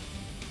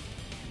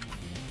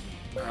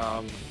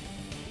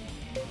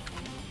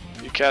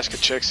 You cast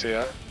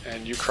Kachixia,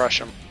 and you crush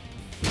him.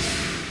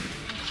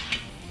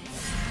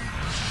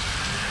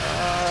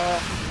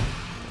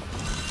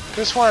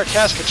 Just want to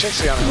cast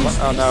Kachixia on him.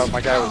 Oh no,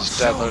 my guy was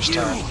dead last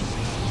turn.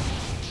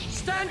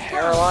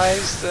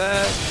 Paralyzed?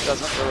 That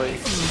doesn't really...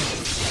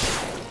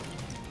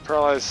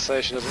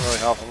 Paralyzation doesn't really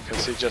help him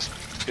because he just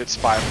gets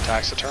 5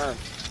 attacks a turn.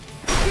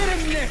 Get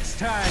him next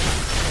time!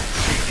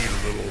 Take it a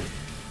little.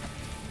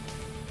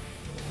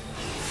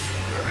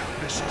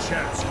 This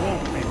chance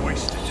won't be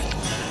wasted.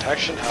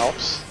 Protection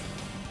helps.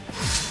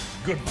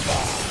 Goodbye.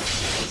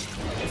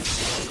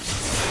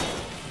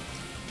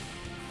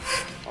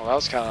 Well, that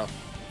was kind of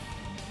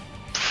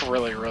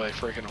really, really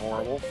freaking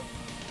horrible.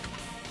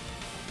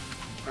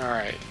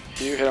 Alright,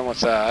 you hit him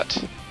with that.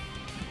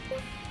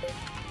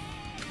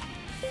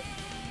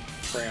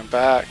 Bring him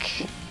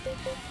back.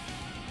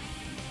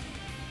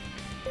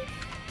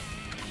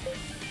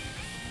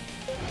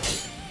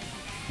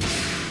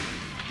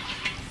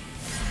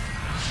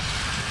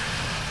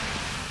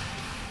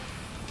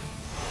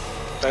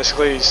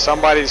 Basically,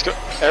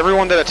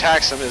 everyone that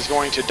attacks him is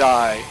going to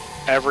die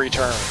every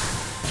turn.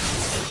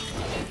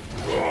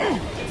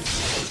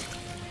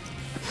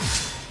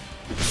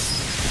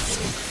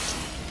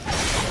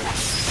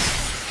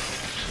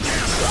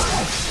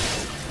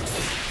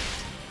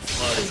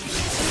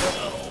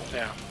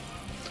 Yeah.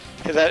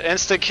 That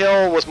instant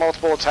kill with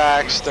multiple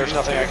attacks, there's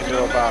nothing I can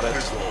do about it.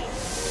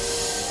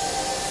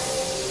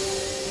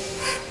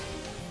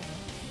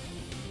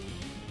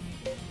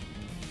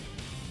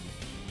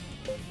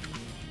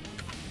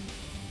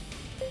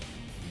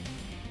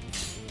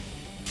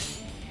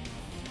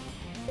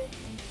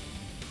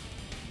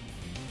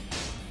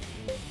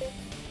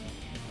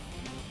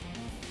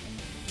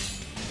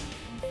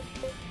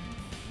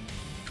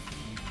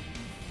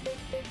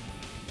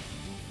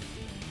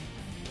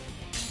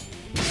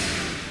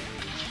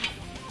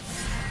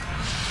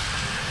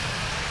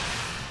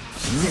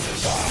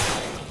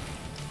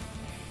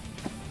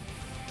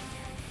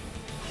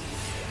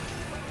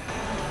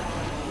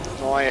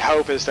 The only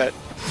hope is that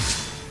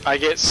I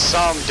get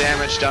some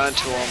damage done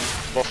to him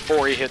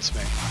before he hits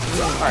me.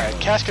 Alright,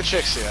 cast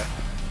Kachixia.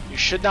 You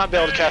should not be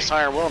able to cast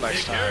Iron Will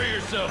next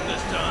time.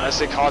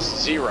 Unless it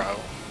costs 0.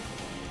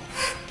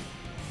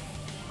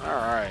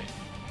 Alright.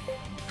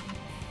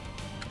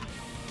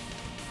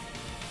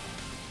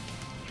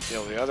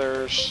 Heal the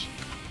others.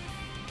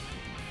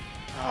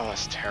 Oh,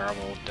 that's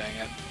terrible, dang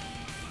it.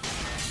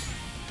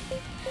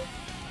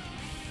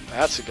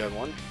 That's a good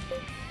one.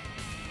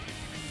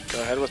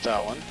 Go ahead with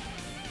that one.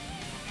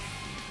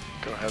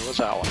 Go ahead with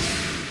that one.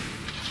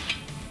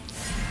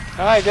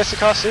 I guess it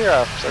costs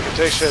 0, so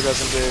Kachixia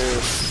doesn't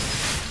do...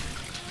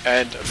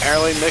 And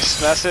apparently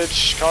Mixed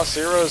Message costs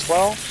 0 as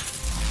well?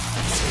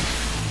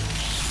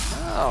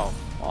 Oh,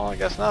 well I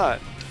guess not.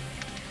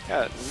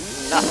 Got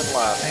nothing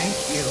left. Thank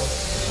you.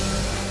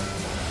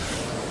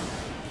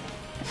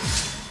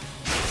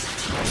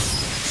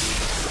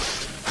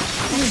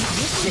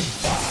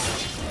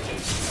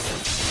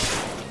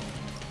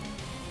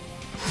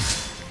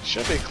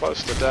 Should be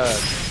close to dead.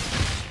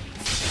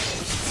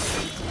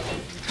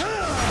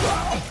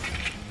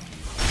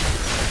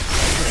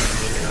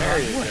 There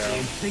you What do go.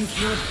 you think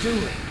you're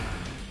doing?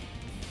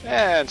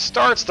 And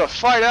starts the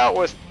fight out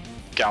with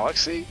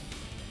Galaxy.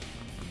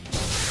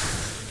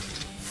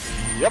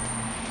 Yep.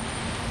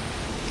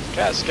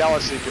 Cast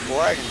Galaxy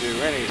before I can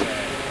do anything.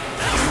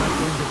 I'm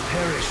going to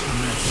perish from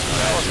That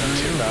this. wasn't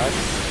too bad.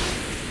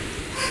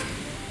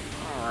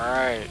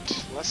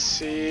 Alright, let's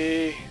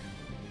see.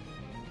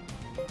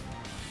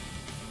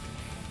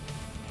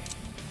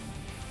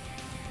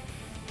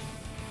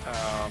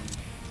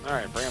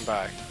 Alright, bring him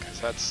back, because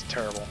that's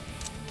terrible.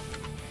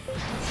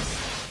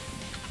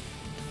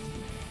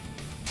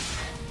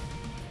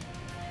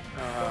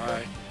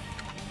 Alright.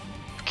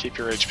 Keep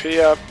your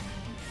HP up.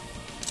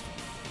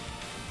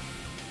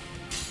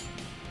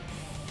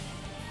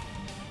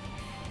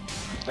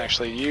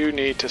 Actually, you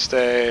need to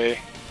stay...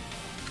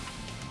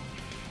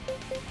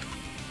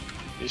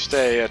 You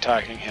stay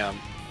attacking him.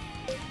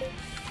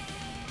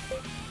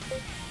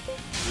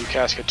 You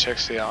cast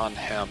Kachixia on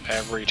him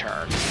every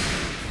turn.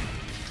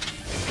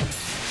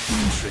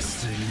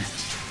 Interesting.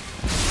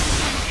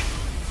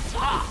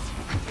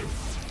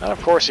 And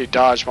of course he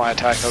dodged my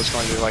attack that was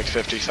going to do like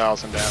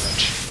 50,000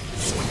 damage.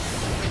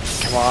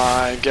 Come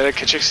on, get a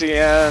Kachixi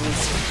in.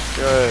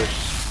 Good.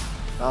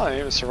 Oh, I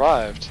even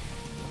survived.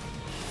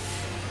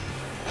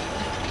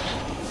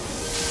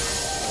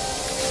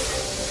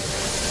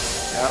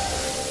 Yep.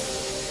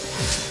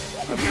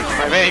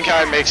 My main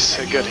guy makes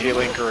a good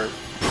healing group.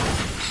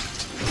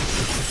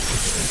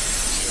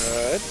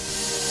 Good.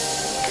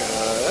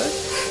 Good.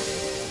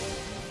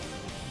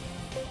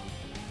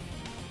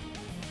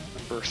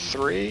 Number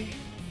 3.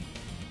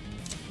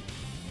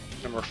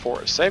 Number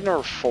 4. Save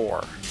number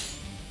 4.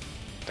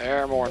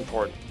 They're more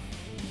important.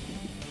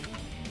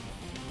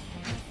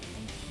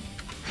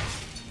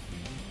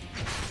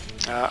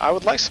 I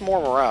would like some more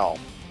morale.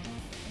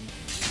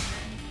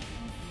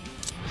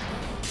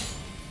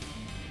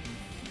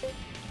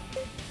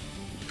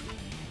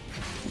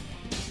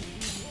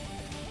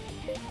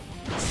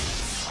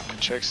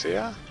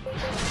 Kachixia.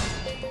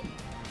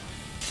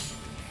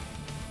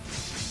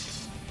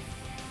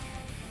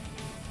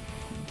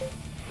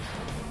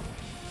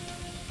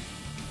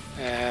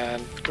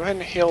 And go ahead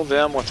and heal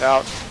them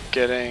without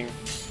getting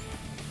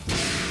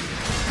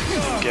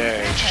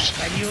engaged.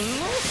 There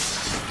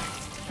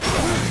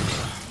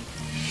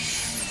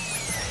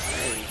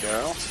you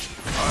go.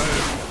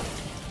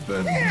 I've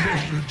been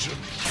negligent.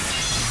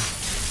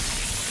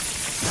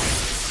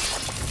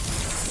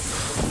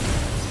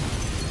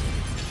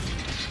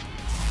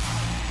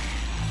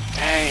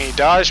 Dang, he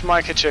dodged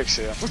my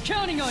Kachixia. We're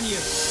counting on you.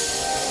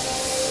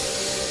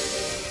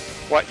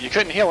 What, you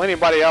couldn't heal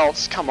anybody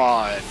else? Come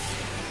on.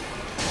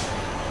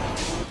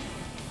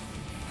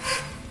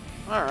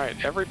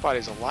 Alright,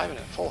 everybody's alive and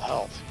at full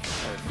health.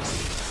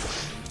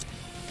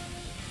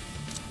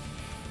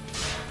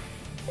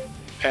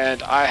 Good.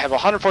 And I have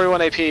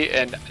 141 AP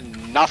and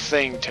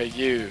nothing to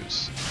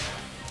use.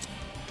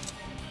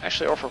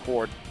 Actually, Orphic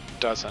Ward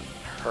doesn't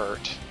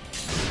hurt.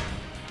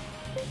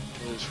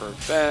 Lose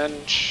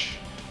Revenge.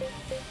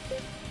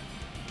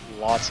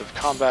 Lots of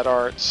combat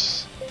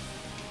arts.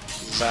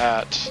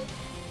 That.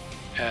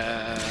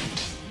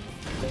 And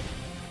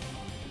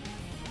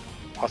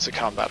lots of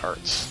combat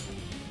arts.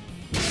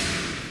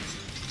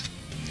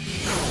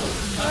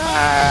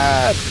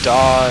 Ah,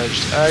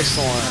 dodged.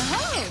 Excellent.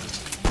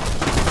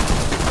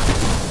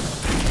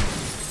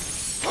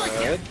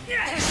 Good.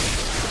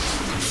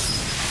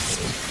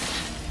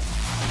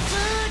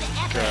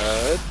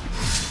 Good.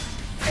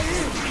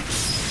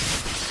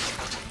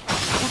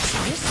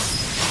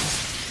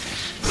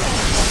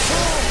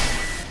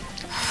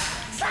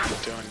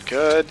 Doing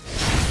good.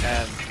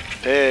 And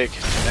big,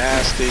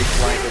 nasty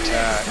flank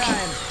attack.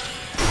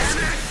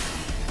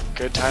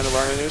 Good time to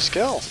learn a new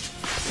skill.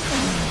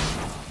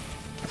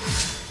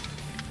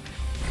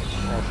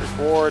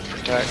 Reward,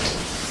 protect.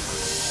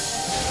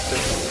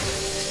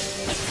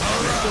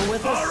 Still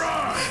with us?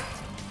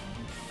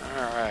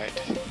 Alright.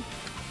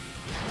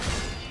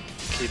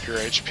 Keep your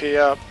HP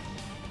up.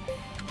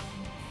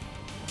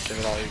 Give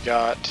it all you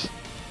got.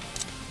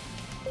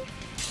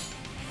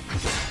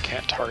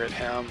 Can't target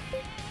him.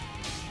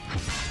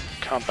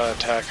 Combat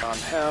attack on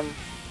him.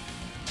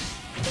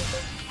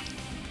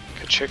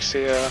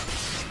 Kachixia.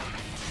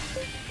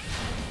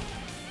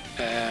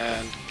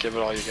 And give it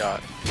all you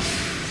got.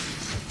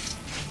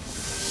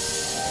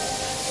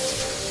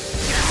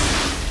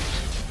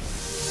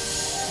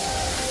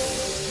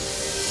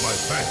 My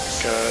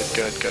thanks. Good,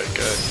 good, good,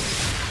 good.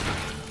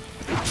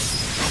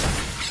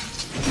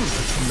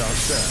 Not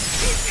bad.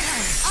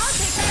 I'll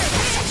take care of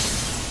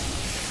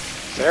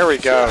this. There we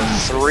go.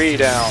 3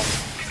 down.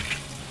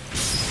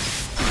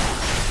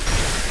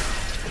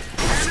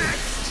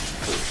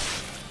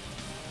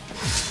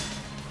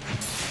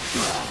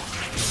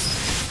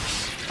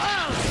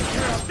 I'll take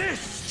care of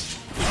this.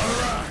 All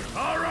right,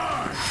 all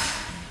right.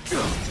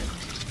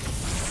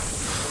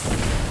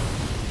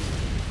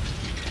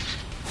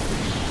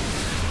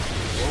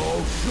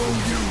 I'll show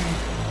you.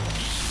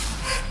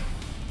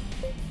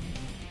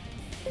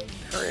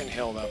 Hurry and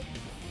heal them.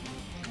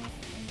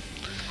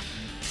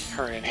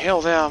 Hurry and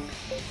heal them.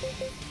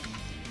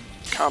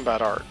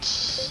 Combat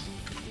arts.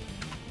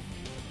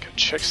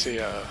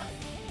 Kachixia.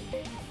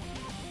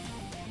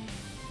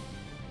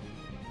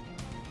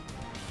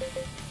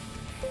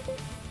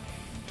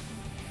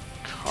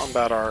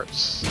 Combat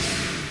arts.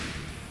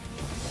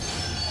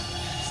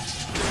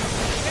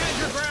 Stand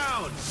your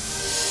ground.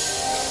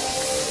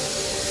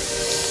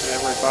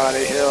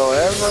 Everybody heal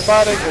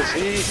everybody because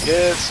he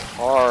hits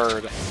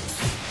hard.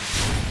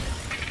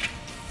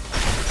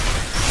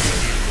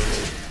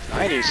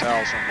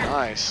 90,000,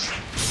 nice.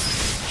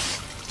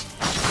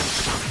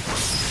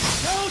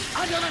 Don't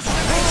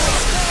underestimate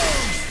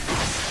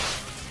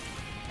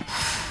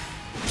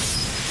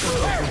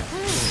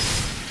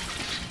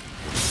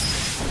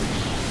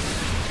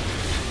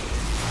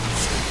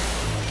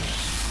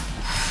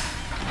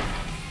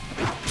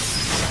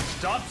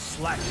Stop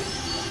slacking.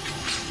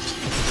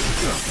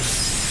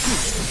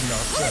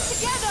 Not Put bad. it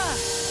together.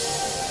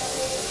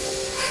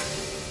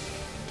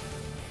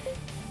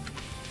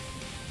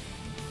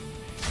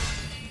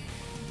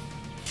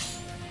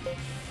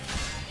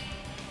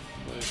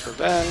 Lose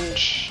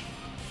Revenge.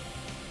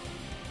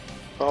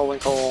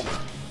 Bullwinkle.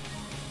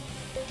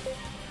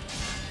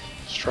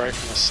 Strike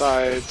from the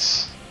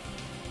sides.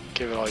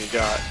 Give it all you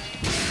got.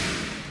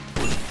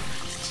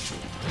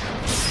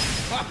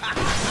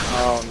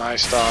 Oh,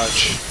 nice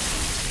dodge.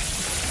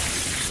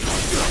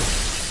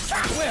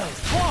 Well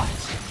fought.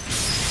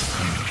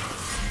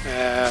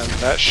 And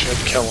that should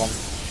kill him.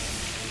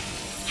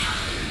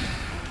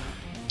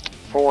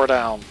 4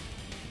 down.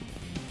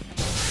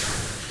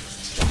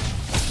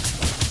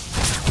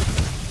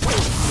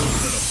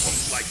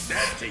 Like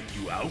that take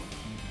you out.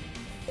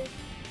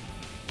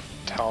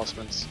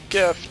 Talisman's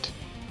gift.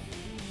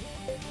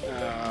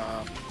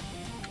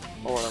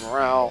 Lower the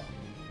morale.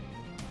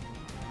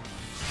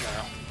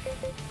 Yeah.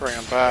 Bring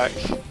him back.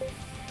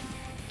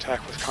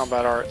 Attack with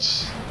combat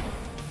arts.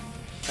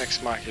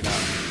 Ex Machina.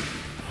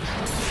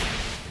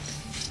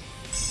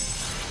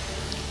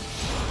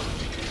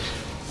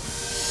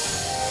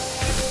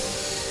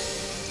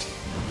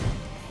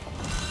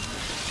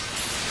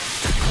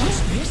 What's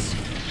this?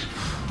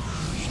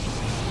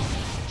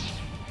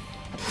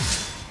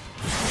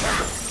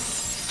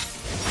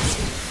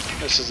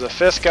 This is the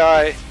 5th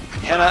guy.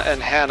 Henna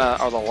and Hannah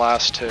are the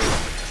last 2.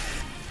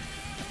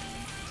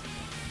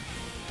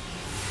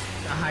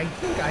 I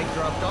think I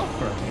dropped off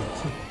for a bit.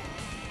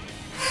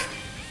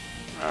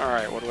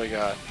 Alright, what do we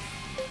got?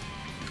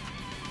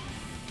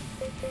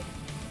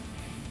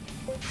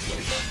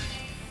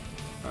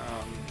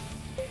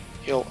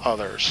 Heal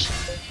others.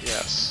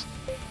 Yes.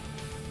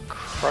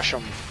 Crush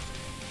them.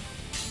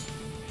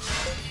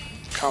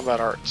 Combat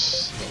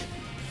arts.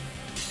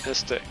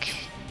 Mystic.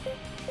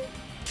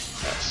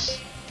 Yes.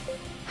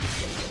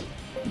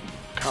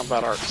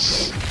 Combat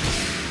arts.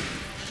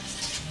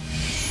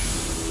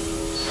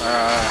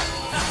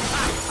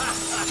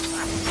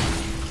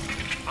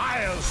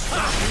 I'll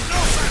stop you no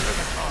matter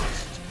the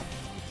cost.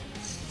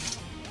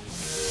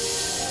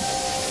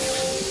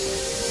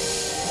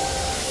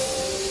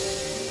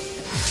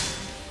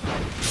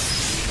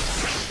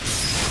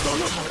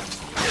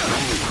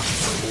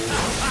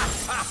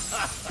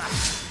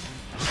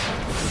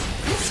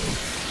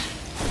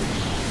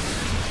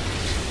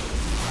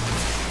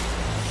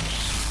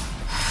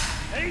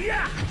 Hey,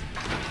 yeah.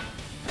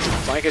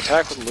 Flank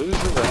attack with lose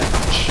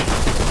revenge.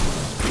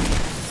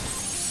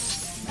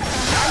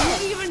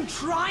 Are you even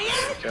trying?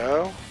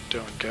 Go.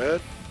 Doing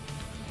good.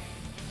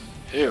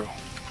 Ew.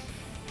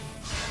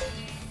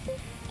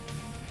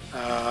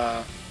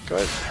 Go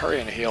ahead and hurry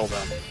and heal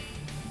them.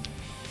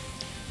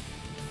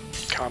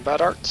 Combat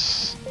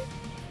arts.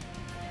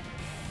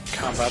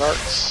 Combat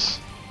arts.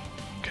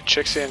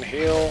 Kachixian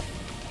heal.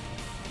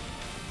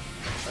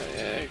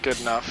 Good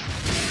enough.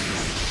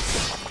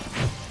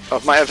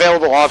 Of my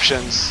available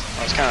options,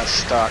 I was kind of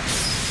stuck.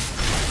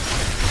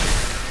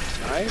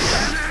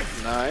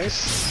 Nice.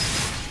 Nice.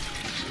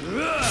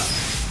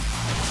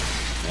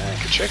 And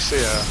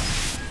Kachixia.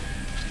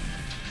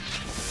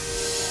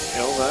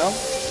 Heal them.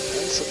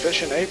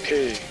 Insufficient AP.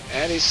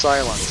 And he's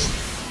silenced.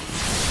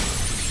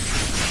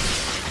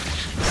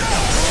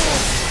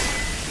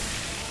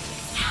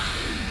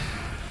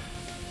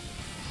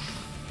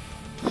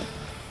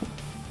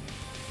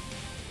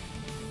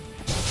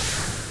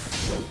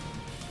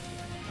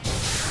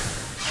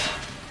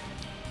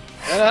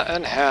 Henna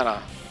and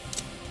Hannah.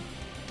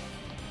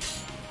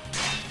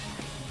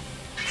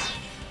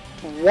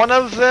 One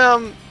of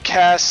them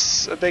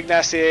casts a big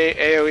nasty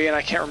AoE, and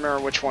I can't remember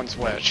which one's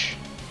which.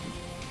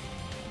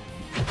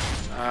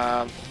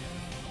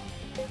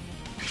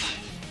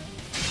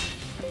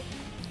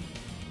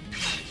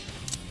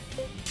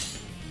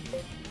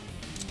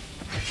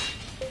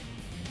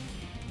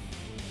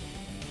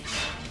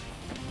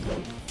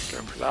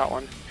 Go for that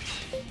one.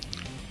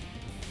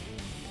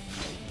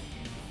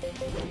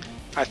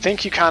 I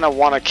think you kind of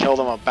want to kill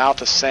them about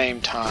the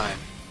same time.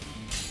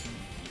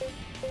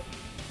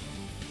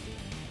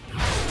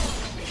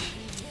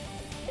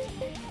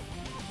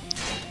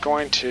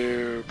 Going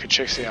to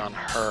Kachixia on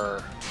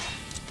her.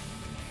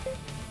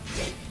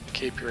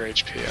 Keep your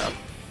HP up.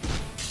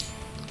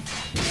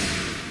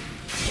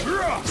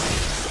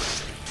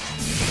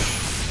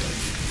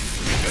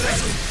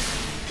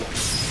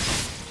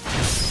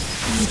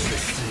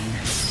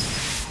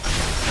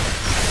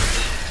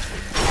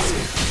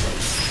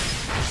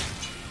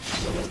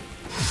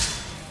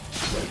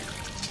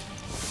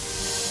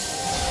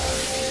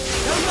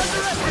 Don't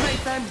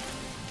underestimate them.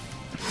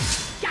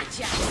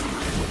 Gotcha.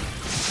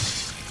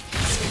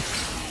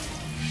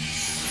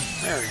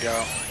 There we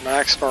go.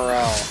 Max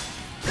morale.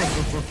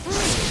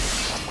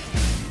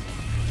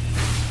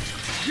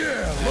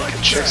 Yeah, like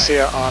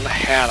Kachixia on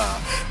Hannah.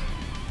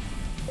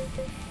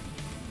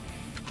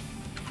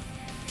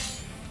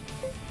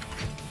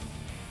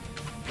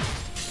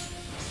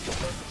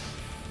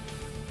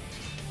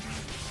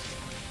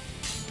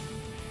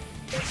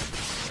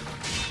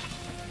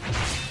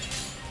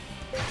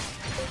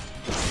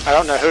 I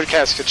don't know who to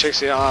cast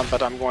Kachixia on,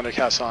 but I'm going to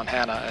cast on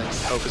Hannah and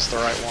hope it's the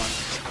right one.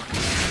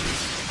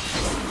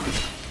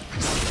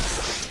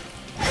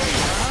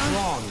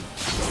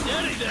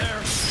 Steady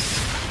there.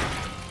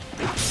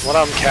 One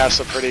of them casts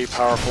a pretty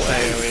powerful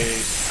AoE,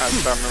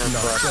 if I remember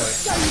correctly.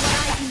 Show you what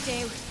I can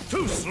do.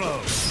 too slow.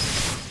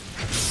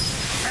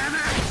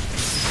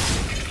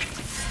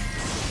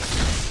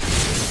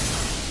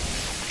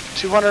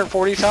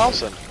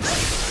 240,000.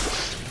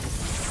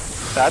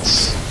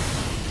 That's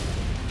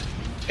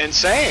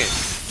insane.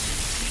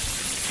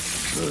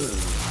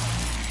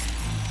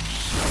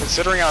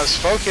 Considering I was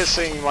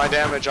focusing my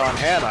damage on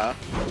Hannah,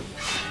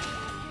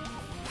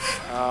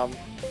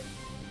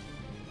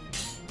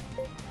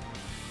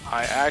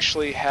 I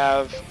actually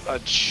have a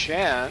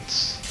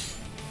chance.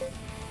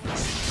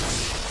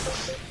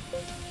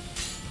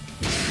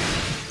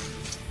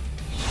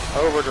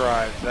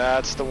 Overdrive,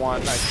 that's the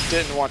one I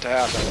didn't want to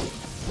happen.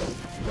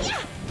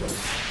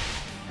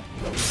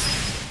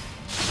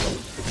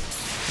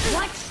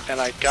 What? And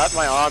I got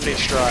my Omni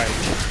Strike.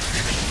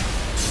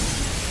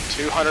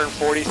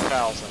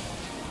 240,000.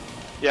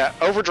 Yeah,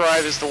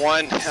 overdrive is the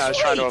one I was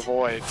trying to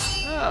avoid.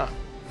 Ah.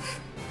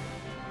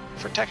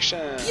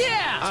 Protection.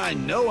 Yeah! I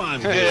know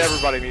I'm good.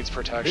 Everybody needs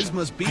protection. This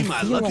must be I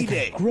my feel lucky like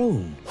day. I've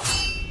grown.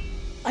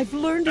 I've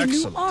learned a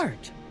Excellent. new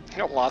art. You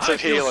know, lots of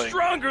healing.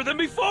 Stronger than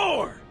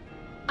before.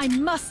 I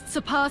must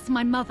surpass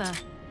my mother.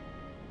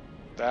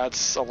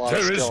 That's a lot of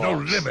There skill is no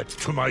ups. limit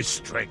to my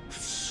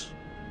strengths.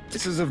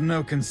 This is of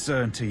no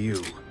concern to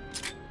you.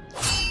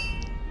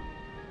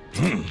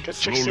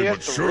 Slowly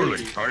but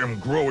surely, I am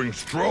growing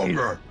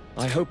stronger.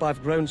 I hope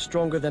I've grown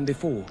stronger than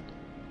before.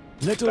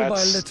 Little by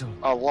That's little,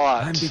 a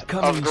lot I'm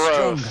becoming of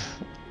growth. stronger.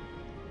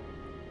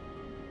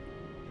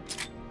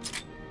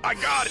 I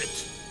got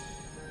it.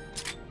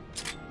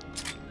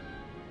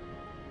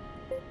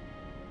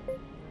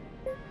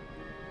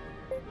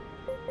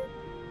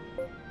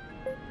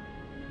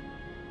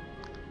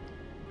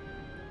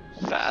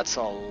 That's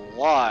a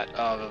lot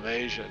of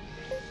evasion.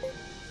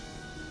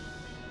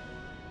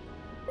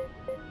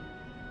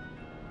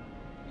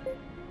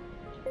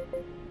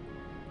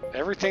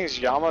 Everything's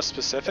Yama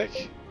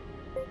specific?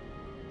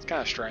 It's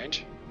kind of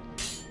strange.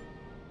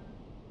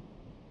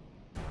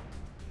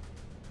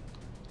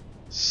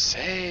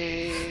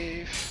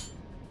 Save.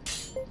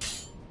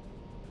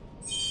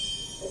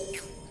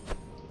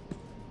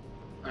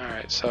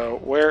 Alright, so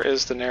where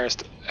is the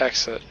nearest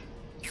exit?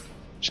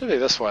 Should be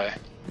this way.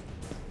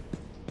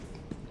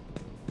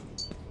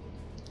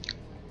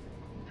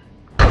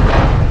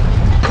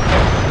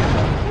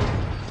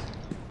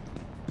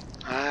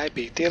 I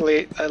beat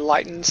the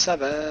Enlightened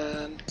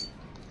 7.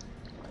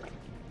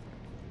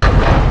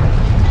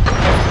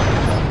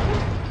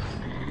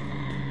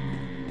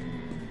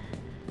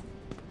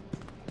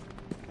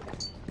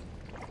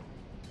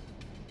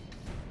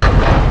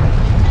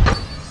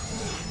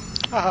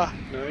 Haha,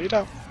 no you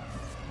don't.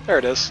 There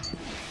it is.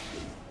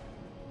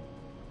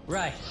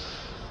 Right.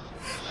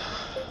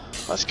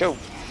 Let's go.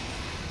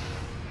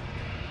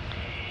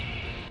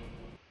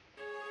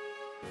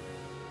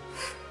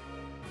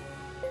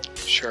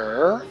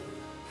 Sure.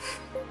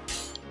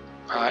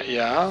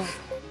 Yeah.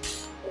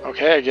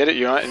 Okay, I get it.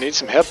 You need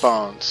some hip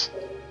bones.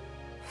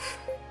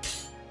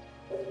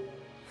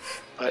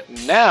 But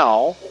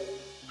now,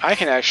 I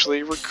can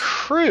actually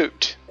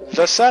recruit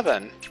the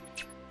 7.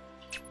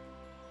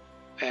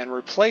 And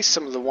replace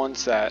some of the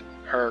ones that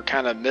are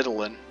kind of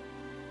middling.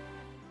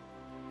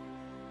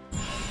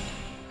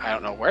 I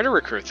don't know where to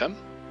recruit them.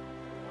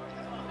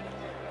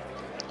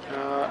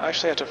 I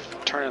actually have to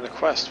turn in the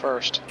quest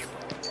first.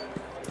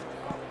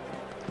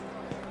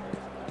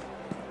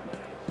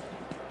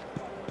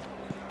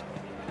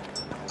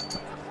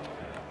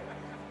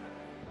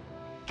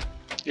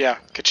 Yeah,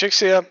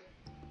 Kachixia,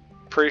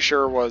 pretty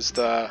sure was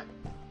the...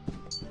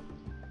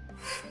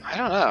 I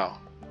don't know.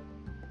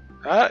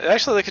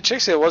 Actually, the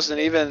Kachixia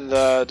wasn't even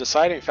the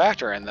deciding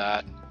factor in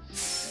that.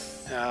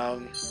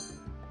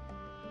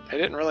 It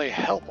didn't really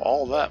help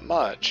all that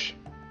much.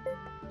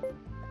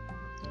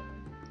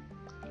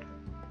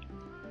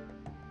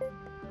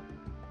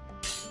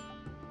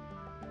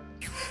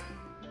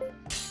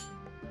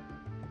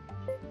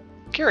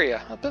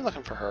 Kyria, I've been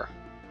looking for her.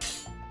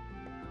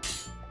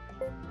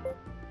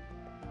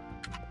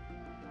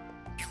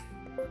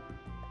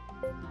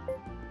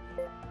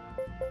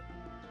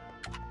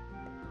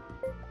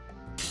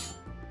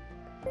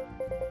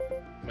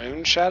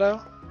 Moon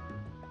Shadow?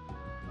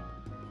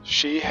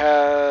 She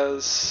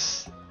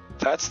has...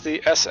 That's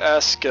the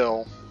SS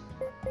skill.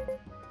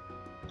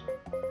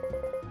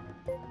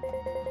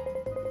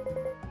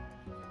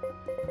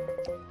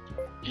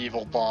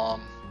 Evil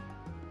Bomb.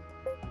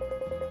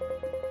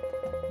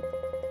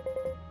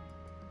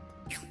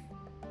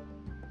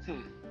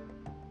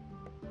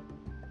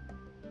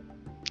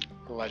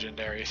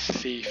 Legendary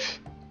Thief.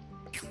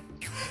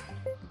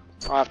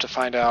 I'll have to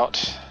find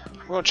out.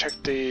 I'm going to check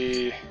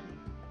the...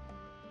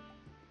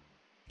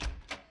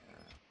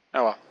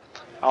 Oh well.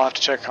 I'll have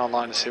to check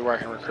online to see where I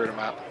can recruit him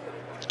at.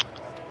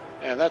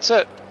 And that's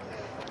it.